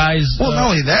these guys... Well, not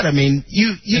only that, I mean,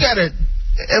 you got to,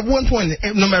 at one point,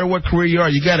 no matter what career you are,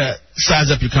 you got to size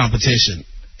up your competition.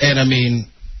 And, I mean...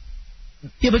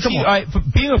 Yeah, but all right, for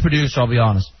being a producer, I'll be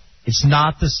honest, it's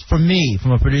not this, for me,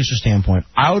 from a producer standpoint,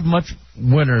 I would much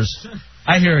winners...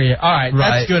 I hear you. All right,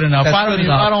 that's good enough. I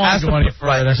don't want to go any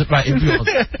further.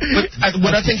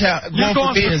 But I think you're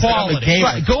going for quality.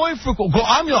 Right,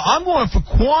 I'm going for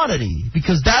quantity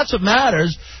because that's what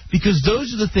matters. Because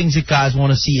those are the things that guys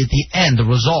want to see at the end, the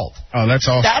result. Oh, that's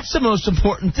awesome. That's the most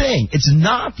important thing. It's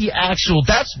not the actual.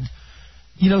 That's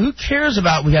who cares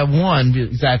about? We have one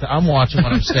exactly. I'm watching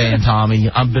what I'm saying, Tommy.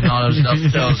 I've been on enough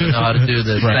shows to know how to do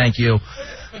this. Right. Thank you.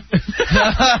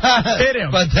 Hit him.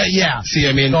 But yeah. See,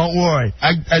 I mean, don't worry.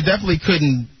 I definitely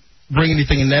couldn't bring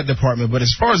anything in that department. But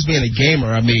as far as being a gamer,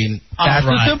 I mean, that's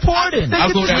what's important. I'll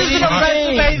go down.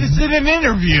 It's an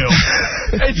interview.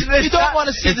 You don't want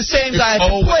to see the same guy at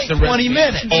the plate 20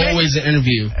 minutes. Always an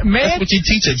interview. That's what you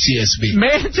teach at CSB.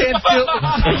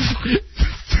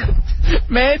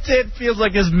 Mantan feels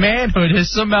like his manhood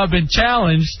has somehow been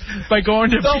challenged by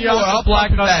going to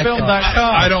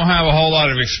BeyondTheBlackOnFilm.com. I don't have a whole lot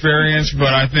of experience,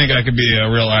 but I think I could be a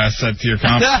real asset to your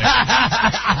company.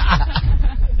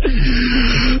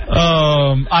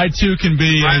 I too can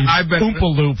be a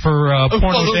Oompa Loop for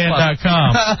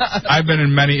PornoDan.com. I've been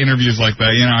in many interviews like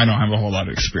that. I don't have a whole lot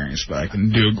of experience, but I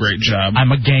can do a great job.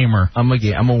 I'm a gamer. I'm a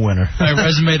winner. My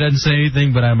resume doesn't say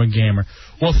anything, but I'm a gamer.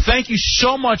 Well, thank you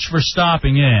so much for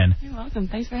stopping in. You're welcome.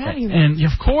 Thanks for having me. And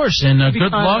of course, and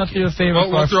good luck. Do a favor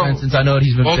for our friend, since I know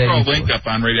he's been. We'll throw a link up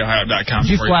on RadioHideout.com.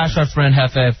 Did you flash our friend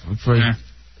Hefe for?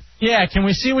 Yeah, can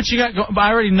we see what you got? I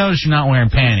already noticed you're not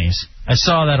wearing panties. I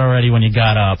saw that already when you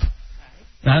got up.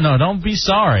 No, don't be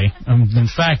sorry. In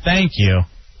fact, thank you.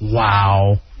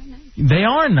 Wow. They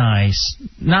are nice.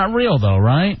 Not real, though,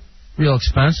 right? Real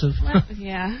expensive. Well,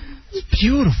 yeah. It's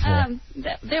beautiful.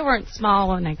 They weren't small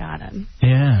when I got them.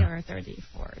 Yeah. They were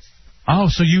 34s. Oh,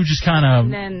 so you just kind of...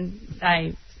 And then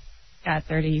I got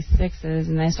 36s,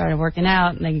 and I started working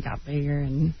out, and they got bigger.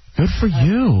 And good for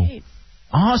you. Great.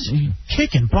 Awesome.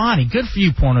 Kicking body. Good for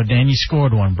you, Porno Dan. You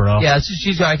scored one, bro. Yeah,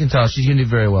 I can tell. She's going to do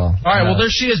very well. All right, well, there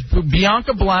she is.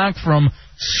 Bianca Black from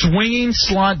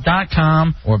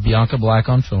SwingingSlut.com. Or Bianca Black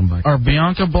on Film.com. Or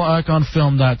Bianca Black on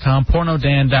Film.com.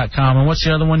 PornoDan.com. And what's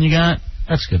the other one you got?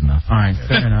 That's good enough. All right,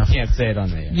 fair enough. You can't say it on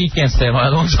the air. You can't say my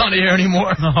other one's on the air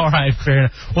anymore. All right, fair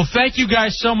enough. Well, thank you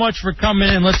guys so much for coming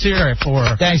in. Let's hear it for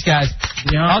her. Thanks, guys.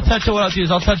 I'll touch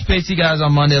base with you guys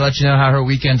on Monday, let you know how her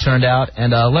weekend turned out,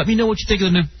 and let me know what you think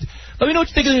of the new. Let me know what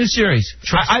you think of the new series.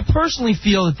 I personally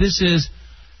feel that this is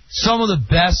some of the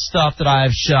best stuff that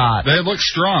I've shot. They look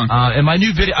strong. And my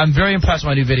new video, I'm very impressed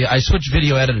with my new video. I switched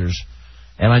video editors.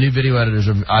 And my new video editors,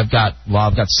 I've got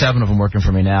 7 of them working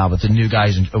for me now, but the new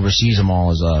guy who oversees them all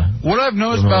is... What I've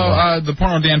noticed about the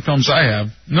Porno Dan films I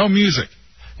have, no music.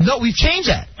 No, we've changed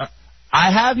that. I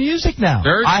have music now.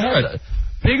 Very good. Have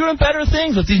bigger and better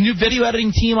things with the new video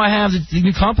editing team I have, the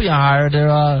new company I hired.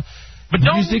 They're... But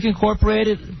music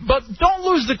incorporated. But don't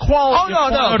lose the quality. Oh,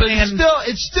 no. But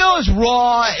it's still as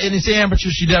raw and as amateur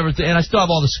as you'd ever... And I still have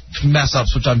all this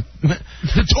mess-ups, which I'm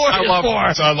notorious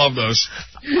for. I love those.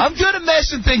 I'm good at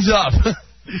messing things up.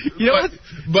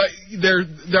 But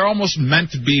they're almost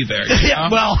meant to be there.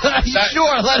 Yeah, well,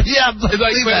 sure. But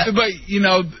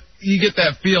you get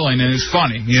that feeling, and it's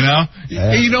funny, Yeah.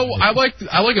 I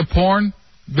like a porn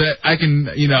that I can,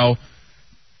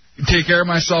 take care of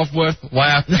myself with,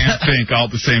 laugh, and think all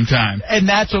at the same time. And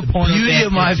that's what porn beauty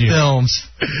of my films.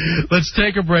 Let's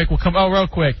take a break. We'll come. Oh, real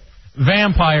quick.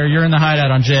 Vampire, you're in the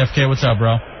Hideout on JFK. What's up,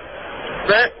 bro?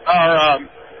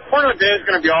 Porno Dan's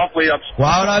going to be awfully upset.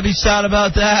 Why would I be sad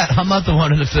about that? I'm not the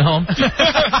one in the film.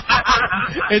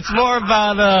 It's more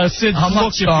about Sid's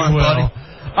look, if you will. buddy.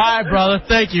 All right, brother.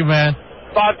 Thank you, man.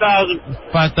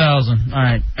 5,000. 5,000. All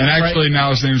right. And actually,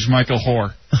 now his name's Michael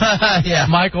Hoare. Yeah.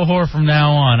 Michael Hoare from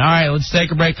now on. All right, let's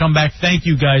take a break, come back. Thank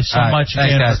you guys so much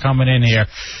again for coming in here.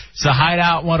 It's the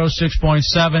Hideout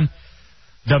 106.7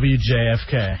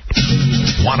 WJFK.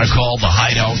 Want to call the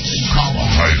Hideout? Call the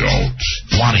Hideout.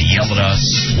 Want to yell at us?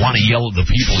 Want to yell at the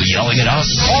people yelling at us?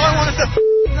 All I want is a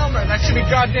number. That should be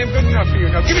goddamn good enough for you.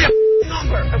 Now give me a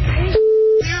number, okay?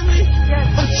 Hear me?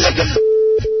 Yes. I'm sick of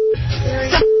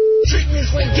treat me this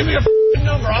way. Give me a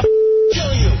number. I'll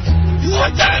kill you. You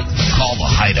like that? Call the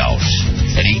Hideout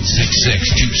at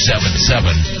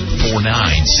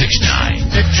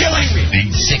 866-277-4969. They're killing me.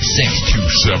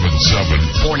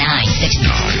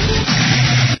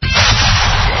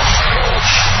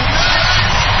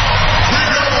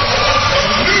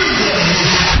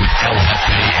 With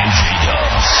LFA and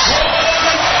J-Dubs.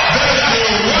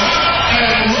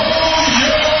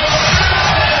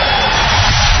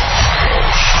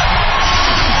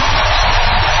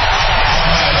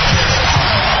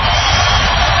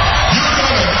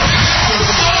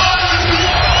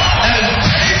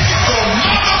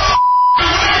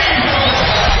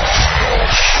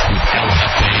 With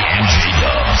LFA and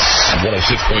J-Dubs.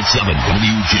 106.7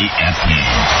 WJFK.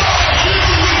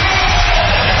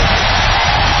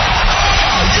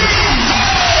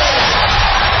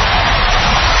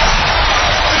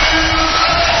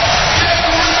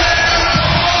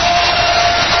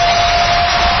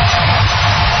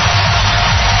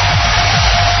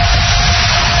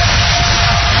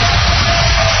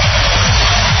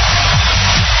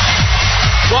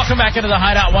 Welcome back into the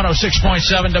Hideout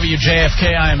 106.7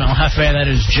 WJFK. I am El Jefe. That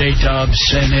is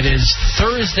J-Dubs. And it is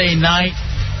Thursday night.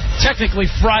 Technically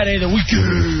Friday, the weekend.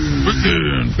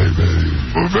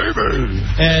 Baby.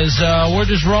 As we're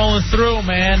just rolling through,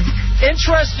 man.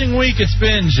 Interesting week it's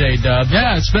been, J-Dub.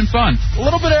 Yeah, it's been fun. A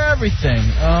little bit of everything.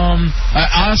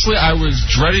 Honestly, I was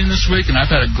dreading this week, and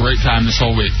I've had a great time this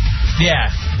whole week.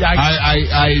 Yeah.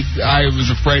 I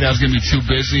was afraid I was going to be too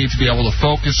busy to be able to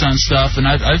focus on stuff, and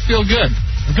I feel good.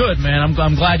 Good, man.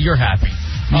 I'm glad you're happy.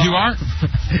 You aren't?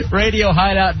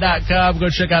 RadioHideout.com. Go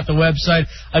check out the website.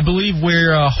 I believe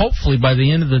we're hopefully by the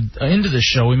end of the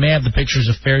show we may have the pictures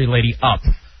of Fairy Lady up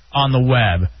on the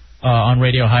web on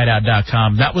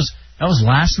RadioHideout.com. That was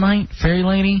last night, Fairy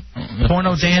Lady.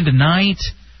 Porno Dan tonight.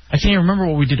 I can't even remember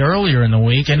what we did earlier in the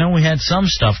week. I know we had some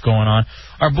stuff going on.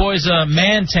 Our boys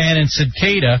Mantan and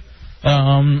Cicada.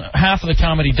 Half of the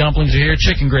comedy dumplings are here,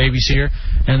 chicken gravy's here,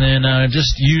 and then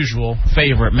just usual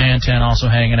favorite Mantan also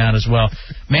hanging out as well.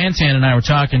 Mantan and I were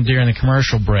talking during the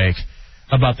commercial break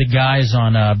about the guys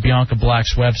on Bianca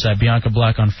Black's website,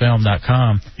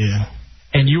 BiancaBlackOnFilm.com. Yeah.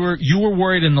 And you were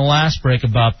worried in the last break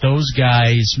about those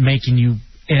guys making you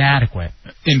inadequate.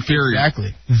 Inferior.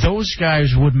 Exactly. Those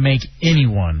guys would make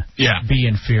anyone be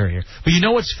inferior. But you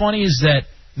know what's funny is that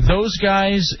those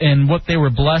guys and what they were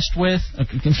blessed with,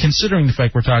 considering the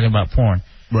fact we're talking about porn,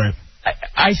 right?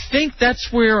 I think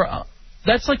that's where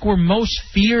most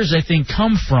fears I think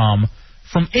come from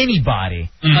anybody.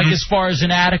 Mm-hmm. Like as far as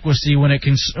inadequacy when it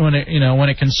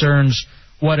concerns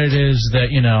what it is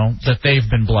that they've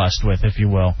been blessed with, if you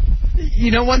will.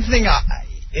 You know, one thing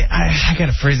I got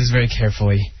to phrase this very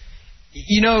carefully.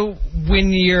 You know,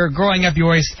 when you're growing up, you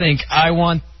always think, I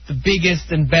want the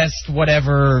biggest and best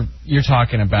whatever you're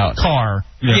talking about. Car.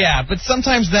 Yeah, but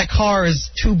sometimes that car is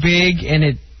too big and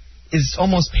it is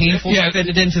almost painful to fit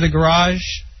it into the garage.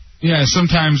 Yeah,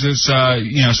 sometimes it's a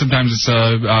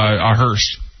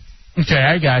hearse. Okay,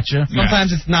 I got you.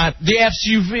 Sometimes it's not. The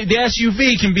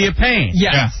SUV can be a pain.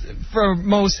 Yes, for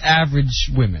most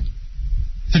average women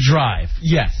to drive.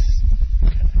 Yes.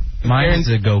 Mine's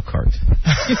a go-kart.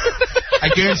 I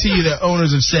guarantee you the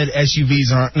owners of said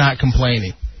SUVs are not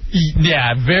complaining.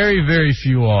 Yeah, very, very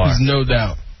few are. There's no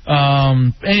doubt.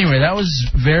 Anyway, that was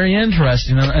very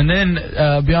interesting. And then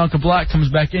Bianca Black comes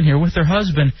back in here with her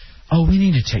husband. Oh, we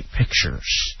need to take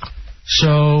pictures.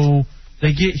 So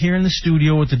they get here in the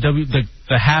studio with the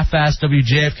half-assed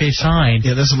WJFK sign.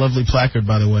 Yeah, that's a lovely placard,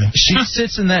 by the way. She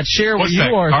sits in that chair where you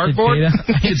are. Cardboard?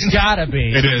 It's gotta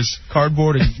be. It is.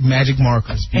 Cardboard and magic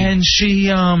markers. And she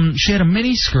had a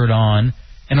mini skirt on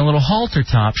and a little halter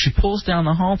top. She pulls down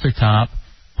the halter top,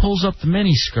 pulls up the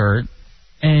mini skirt,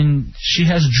 and she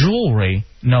has jewelry,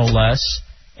 no less.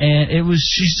 And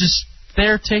she's just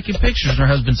there taking pictures. And her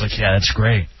husband's like, yeah, that's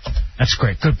great. That's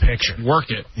great. Good picture. Work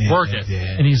it. Work it.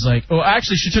 Yeah. And he's like, oh,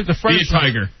 actually, she took the first Be a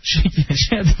tiger. She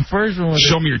had the first one with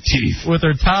Show me your teeth. With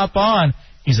her top on.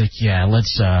 He's like, yeah,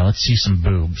 let's see some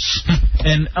boobs.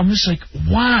 And I'm just like,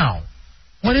 wow.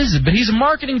 What is it? But he's a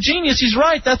marketing genius. He's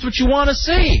right. That's what you want to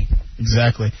see.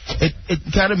 Exactly.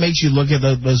 It kind of makes you look at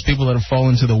those people that have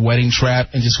fallen into the wedding trap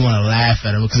and just want to laugh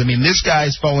at them. Because, I mean, this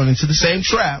guy's fallen into the same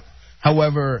trap.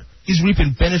 However, he's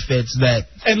reaping benefits that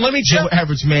Joe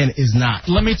average man is not.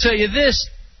 Let me tell you this.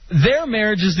 Their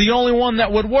marriage is the only one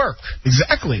that would work.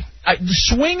 Exactly.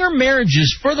 Swinger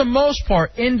marriages, for the most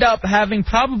part, end up having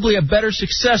probably a better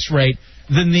success rate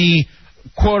than the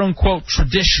quote-unquote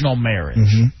traditional marriage.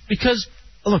 Mm-hmm. Because,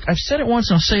 look, I've said it once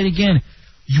and I'll say it again.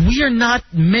 We are not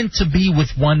meant to be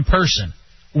with one person.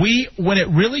 We, when it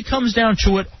really comes down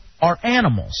to it, are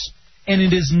animals. And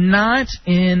it is not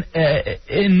in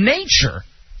nature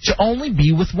to only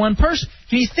be with one person.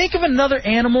 Can you think of another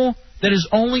animal that is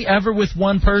only ever with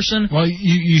one person? Well,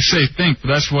 you say think, but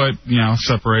that's what,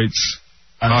 separates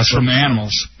us from the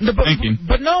animals. Thinking.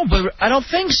 But I don't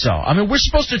think so. I mean, we're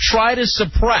supposed to try to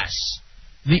suppress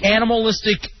the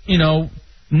animalistic,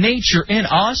 nature in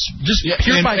us, just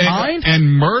pure by mind.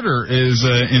 And murder is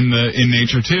in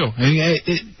nature too.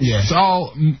 It's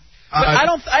all. But I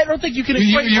don't think you can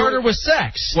equate murder with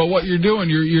sex. Well, what you're doing,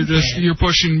 you're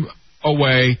pushing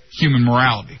away human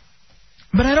morality.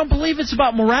 But I don't believe it's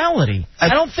about morality. I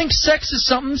don't think sex is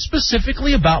something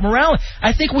specifically about morality.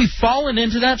 I think we've fallen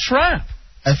into that trap.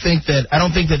 I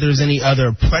don't think that there's any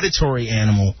other predatory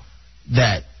animal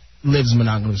that lives in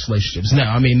monogamous relationships. No,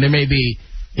 I mean, there may be,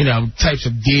 types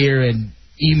of deer and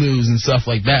emus and stuff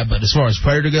like that, but as far as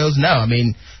predator goes, no. I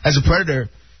mean, as a predator,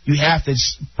 you have to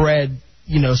spread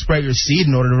your seed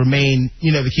in order to remain,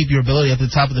 to keep your ability at the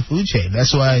top of the food chain.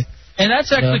 That's why. And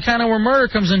that's actually kind of where murder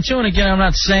comes in, too. And again, I'm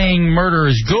not saying murder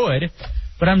is good,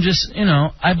 but I'm just,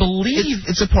 I believe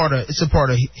it's a part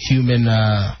of human.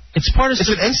 It's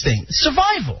an instinct,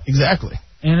 survival. Exactly.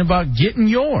 And about getting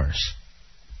yours.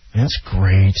 That's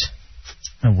great.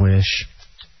 I wish.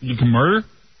 You can murder?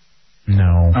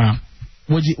 No.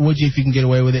 Would you, if you can get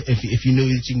away with it? If you knew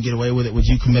that you can get away with it, would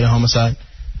you commit a homicide?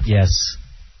 Yes.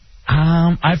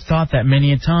 I've thought that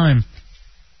many a time.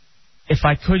 If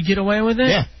I could get away with it,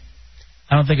 yeah.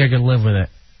 I don't think I could live with it.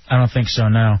 I don't think so,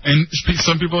 no. And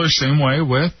some people are the same way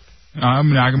with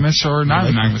monogamous or not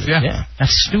monogamous. Yeah.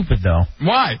 That's stupid, though.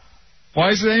 Why?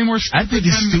 Why is it any more stupid? I think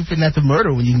it's stupid not to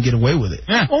murder when you can get away with it.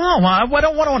 Yeah. Well, no, I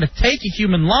don't want to take a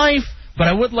human life, but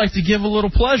I would like to give a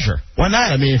little pleasure. Why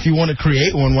not? I mean, if you want to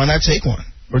create one, why not take one?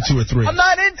 Or two or three. I'm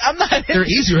not in. They're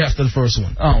easier after the first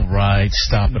one. All right,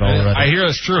 stop it already. I hear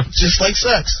it's true. Just like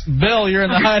sex. Bill, you're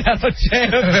in the Hideout with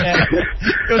Jam.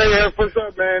 Hey, what's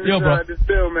up, man? Yo, bro. This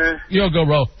Bill, man. Yo, go,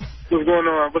 bro. What's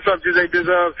going on? What's up, Jose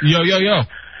Deserve? Yo. Yeah,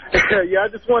 I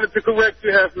just wanted to correct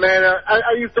you, Hef, man.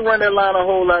 I used to run that line a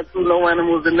whole lot, too. No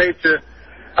animals in nature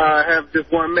have just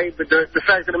one mate. But the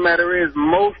fact of the matter is,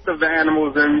 most of the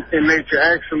animals in nature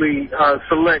actually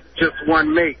select just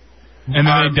one mate. And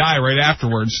then they die right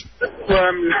afterwards.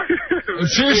 Well,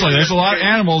 seriously, there's a lot of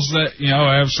animals that,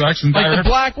 have sex and die. Like the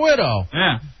Black Widow.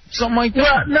 Yeah. Something like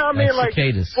that. Well, no, I mean, like,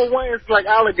 for one, it's like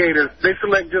alligators. They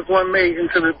select just one mate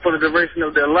for the duration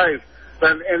of their life.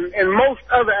 And most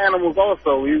other animals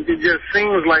also. It just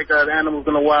seems like the animals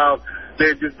in the wild,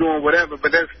 they're just doing whatever.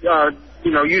 But that's,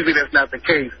 usually that's not the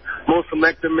case. Most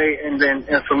select a mate and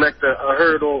select a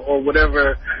herd or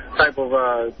whatever type of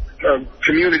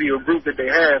community or group that they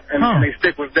have, and they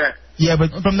stick with that. Yeah,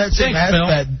 but from that same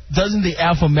aspect, doesn't the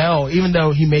alpha male, even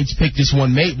though he may pick just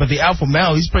one mate, but the alpha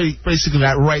male, he's basically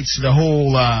got rights to the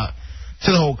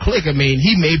whole clique. I mean,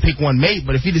 he may pick one mate,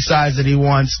 but if he decides that he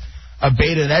wants a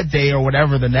beta that day or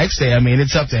whatever the next day, I mean,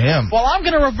 it's up to him. Well, I'm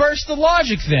going to reverse the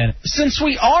logic then. Since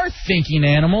we are thinking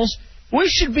animals, we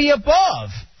should be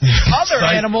above other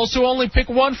animals who only pick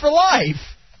one for life.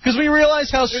 Because we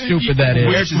realize how stupid that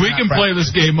is. We can play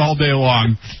this game all day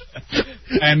long.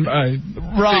 And,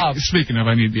 Rob. Speaking of,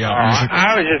 I need the music.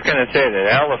 I was just going to say that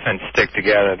elephants stick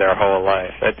together their whole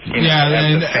life. That's,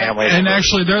 that's the family. And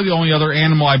actually, they're the only other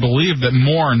animal, I believe, that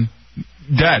mourn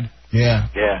dead. Yeah.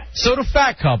 Yeah. So do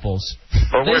fat couples.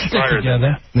 But we're smarter than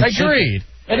that. Agreed.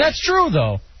 And that's true,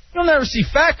 though. You'll never see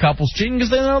fat couples cheating because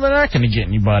they know they're not going to get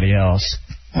anybody else.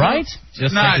 Right?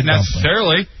 Just not like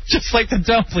necessarily. Just like the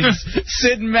dumplings.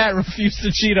 Sid and Matt refuse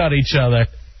to cheat on each other.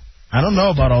 I don't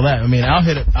know about all that. I mean, I'll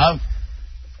hit it.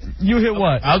 You hit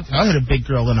what? I'll hit a big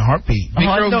girl in a heartbeat. Big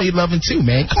girls need loving too,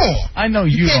 man. Come on. I know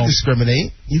you can't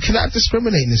discriminate. You cannot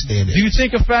discriminate in this day and age. Do you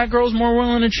think a fat girl's more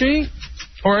willing to cheat?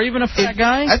 Or even a fat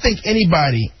guy? I think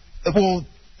anybody. Well,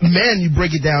 men, you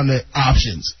break it down to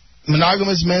options.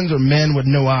 monogamous men are men with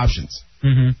no options.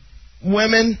 Mm-hmm.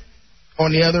 Women,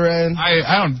 on the other end...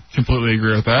 I don't completely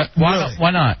agree with that.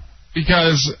 Why not?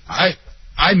 Because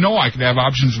I know I could have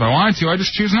options if I wanted to. I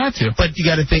just choose not to. But you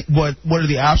got to think, what are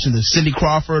the options? If Cindy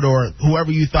Crawford or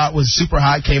whoever you thought was super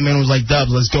hot came in and was like,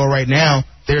 Dubs, let's go right now,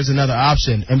 there's another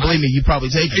option. And believe me, you'd probably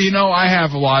take it. You know, I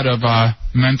have a lot of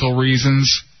mental reasons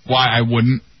why I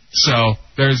wouldn't. So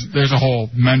there's a whole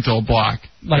mental block.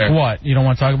 Like there. what? You don't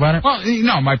want to talk about it? Well,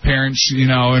 my parents,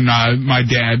 and my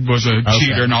dad was a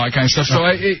cheater and all that kind of stuff. So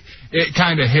it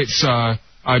kind of hits a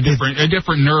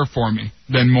different nerve for me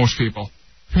than most people.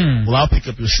 Well, I'll pick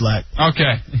up your slack.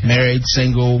 Okay. Married,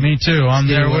 single. Me too. I'm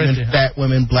there women, with you. Fat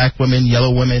women, black women,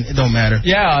 yellow women. It don't matter.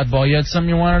 Yeah, Oddball. You had something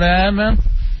you wanted to add, man?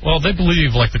 Well, they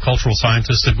believe, like the cultural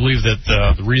scientists, they believe that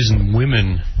the reason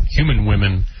human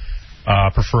women,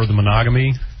 prefer the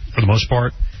monogamy for the most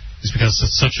part is because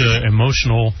it's such an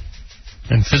emotional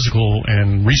and physical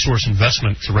and resource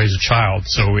investment to raise a child.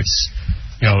 So it's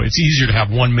easier to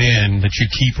have one man that you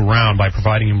keep around by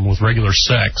providing him with regular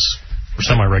sex. Or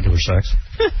semi-regular sex.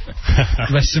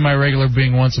 By semi-regular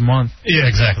being once a month. Yeah,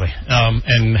 exactly.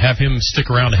 And have him stick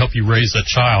around to help you raise that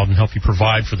child and help you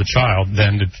provide for the child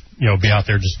than to be out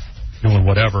there just doing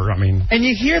whatever. I mean. And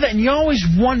you hear that, and you always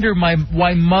wonder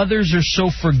why mothers are so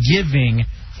forgiving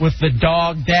with the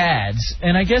dog dads.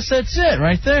 And I guess that's it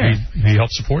right there. He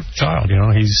helps support the child.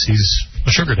 He's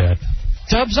a sugar dad.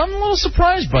 Tubbs, I'm a little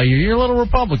surprised by you. You're a little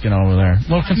Republican over there. A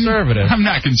little conservative. I'm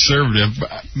not conservative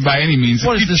by any means.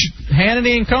 What is this,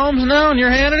 Hannity and Combs now, and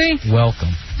you're Hannity?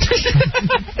 Welcome.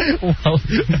 Well,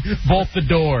 both the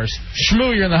doors.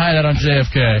 Shmoo, you're in the Hideout on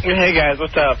JFK. Hey, guys,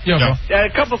 what's up? Yo.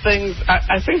 Yeah, a couple things.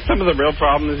 I think some of the real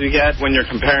problems you get when you're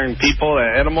comparing people to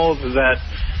animals is that,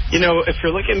 if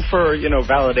you're looking for,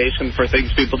 validation for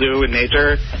things people do in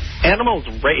nature, animals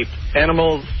rape.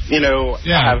 Animals,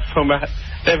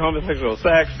 they have homosexual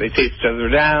sex, they chase each other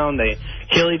down, they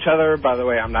kill each other. By the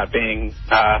way, I'm not being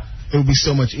it would be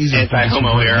so much easier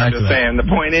anti-homo here. I'm just saying. The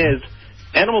point is,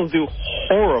 animals do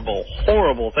horrible,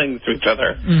 horrible things to each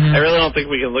other. Mm-hmm. I really don't think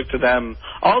we can look to them.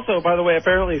 Also, by the way,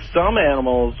 apparently some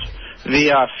animals,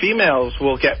 the females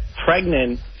will get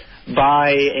pregnant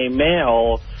by a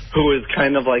male who is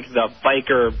kind of like the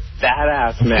biker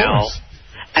badass male.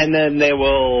 And then they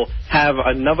will have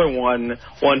another one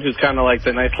who's kind of like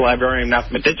the nice librarian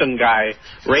mathematician guy,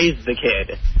 raise the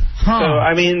kid. Huh. So,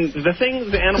 I mean, the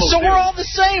things the animals So do. we're all the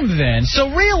same then.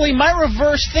 So really, my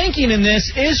reverse thinking in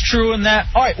this is true in that,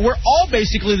 all right, we're all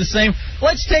basically the same.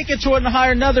 Let's take it to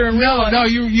another and realize... No,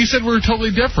 you said we're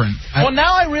totally different. Well,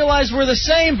 now I realize we're the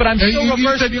same, but I'm still reversing...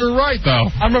 You said you were right,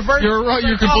 though. I'm reversing... You're right.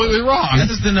 You're completely wrong.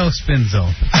 This is the no spin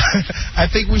zone. I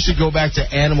think we should go back to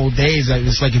animal days.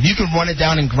 It's like if you can run it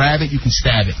down and grab it, you can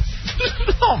stab it.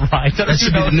 All right. That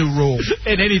should be the new rule.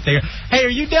 In anything. Hey,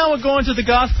 are you down with going to the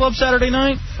goth club Saturday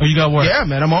night? Or you got work? Yeah,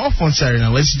 man, I'm off on Saturday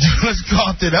night. Let's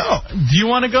goth it out. Do you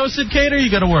want to go, Sid Cater? You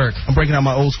got to work. I'm breaking out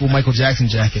my old school Michael Jackson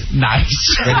jacket. Nice.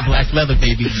 Red and black leather,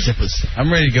 baby. Zippers.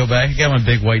 I'm ready to go back. I got my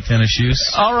big white tennis shoes.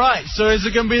 All right. So is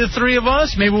it going to be the three of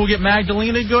us? Maybe we'll get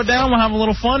Magdalena to go down. We'll have a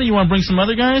little fun. Or you want to bring some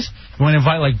other guys? You want to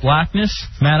invite like Blackness,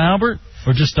 Matt Albert?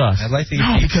 Or just us? I'd like to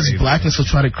get because Blackness will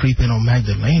try to creep in on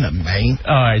Magdalena, man.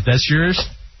 All right, that's yours?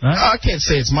 Huh? I can't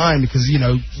say it's mine because,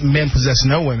 men possess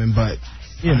no women, but,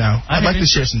 I'd like to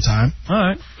share some time. All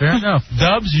right, fair enough.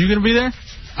 Dubs, you going to be there?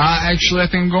 Actually, I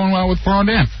think I'm going well with Porno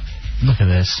Dan. Look at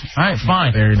this. All right, fine.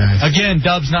 Very nice. Again,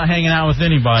 Dub's not hanging out with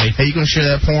anybody. Hey, you going to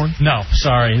share that porn? No,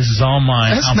 sorry. This is all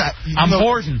mine. I'm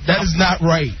hoarding. That is not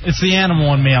right. It's the animal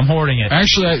in me. I'm hoarding it.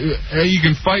 Actually, you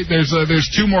can fight. There's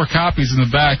 2 more copies in the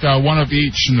back, one of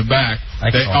each in the back.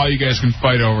 All you guys can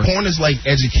fight over. Porn is like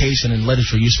education and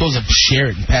literature. You're supposed to share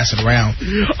it and pass it around.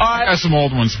 All right. I got some old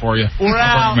ones for you. We're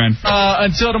out.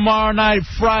 Until tomorrow night,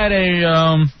 Friday,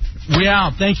 we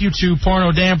out. Thank you to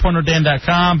PornoDan,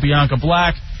 PornoDan.com, Bianca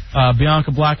Black.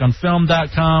 Bianca Black on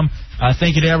film.com.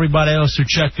 Thank you to everybody else who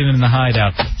checked in the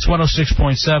Hideout. It's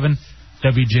 106.7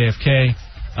 WJFK.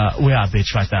 We out,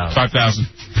 bitch. 5,000. 5,000.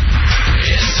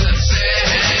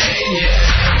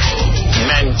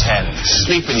 Men 10,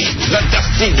 sleeping eat, the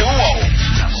Dusty Duo.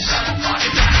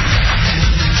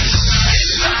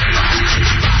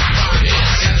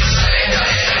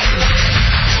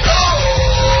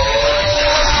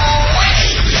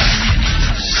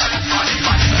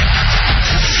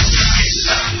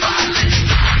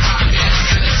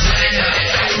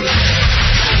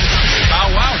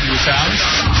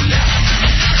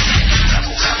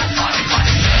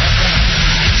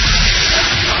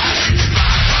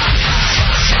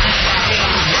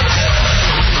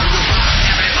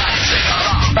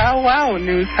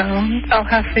 pounds. I'll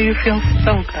have to. You feel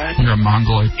so good. You're a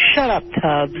Mongoloid. Shut up,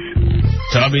 Tubbs.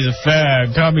 Tubby's a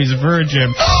fag. Tubby's a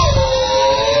virgin.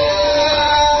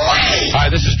 Hi,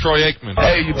 this is Troy Aikman.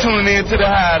 Hey, you're tuning in to the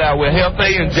Hideout with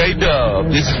Healthy and J-Dub.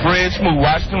 This is Fred Smoot,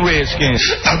 Washington Redskins.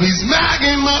 I be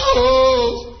smacking my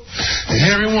hoes.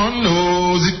 Everyone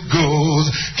knows it goes.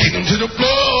 Kick them to the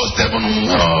floor, step on them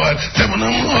hard,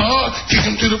 kick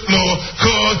them to the floor,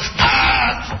 cause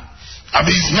I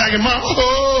be smacking my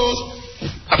hoes.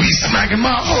 I be smacking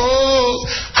my hoes.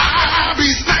 I be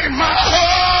smacking my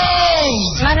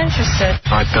hoes. Not interested.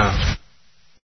 All right, done.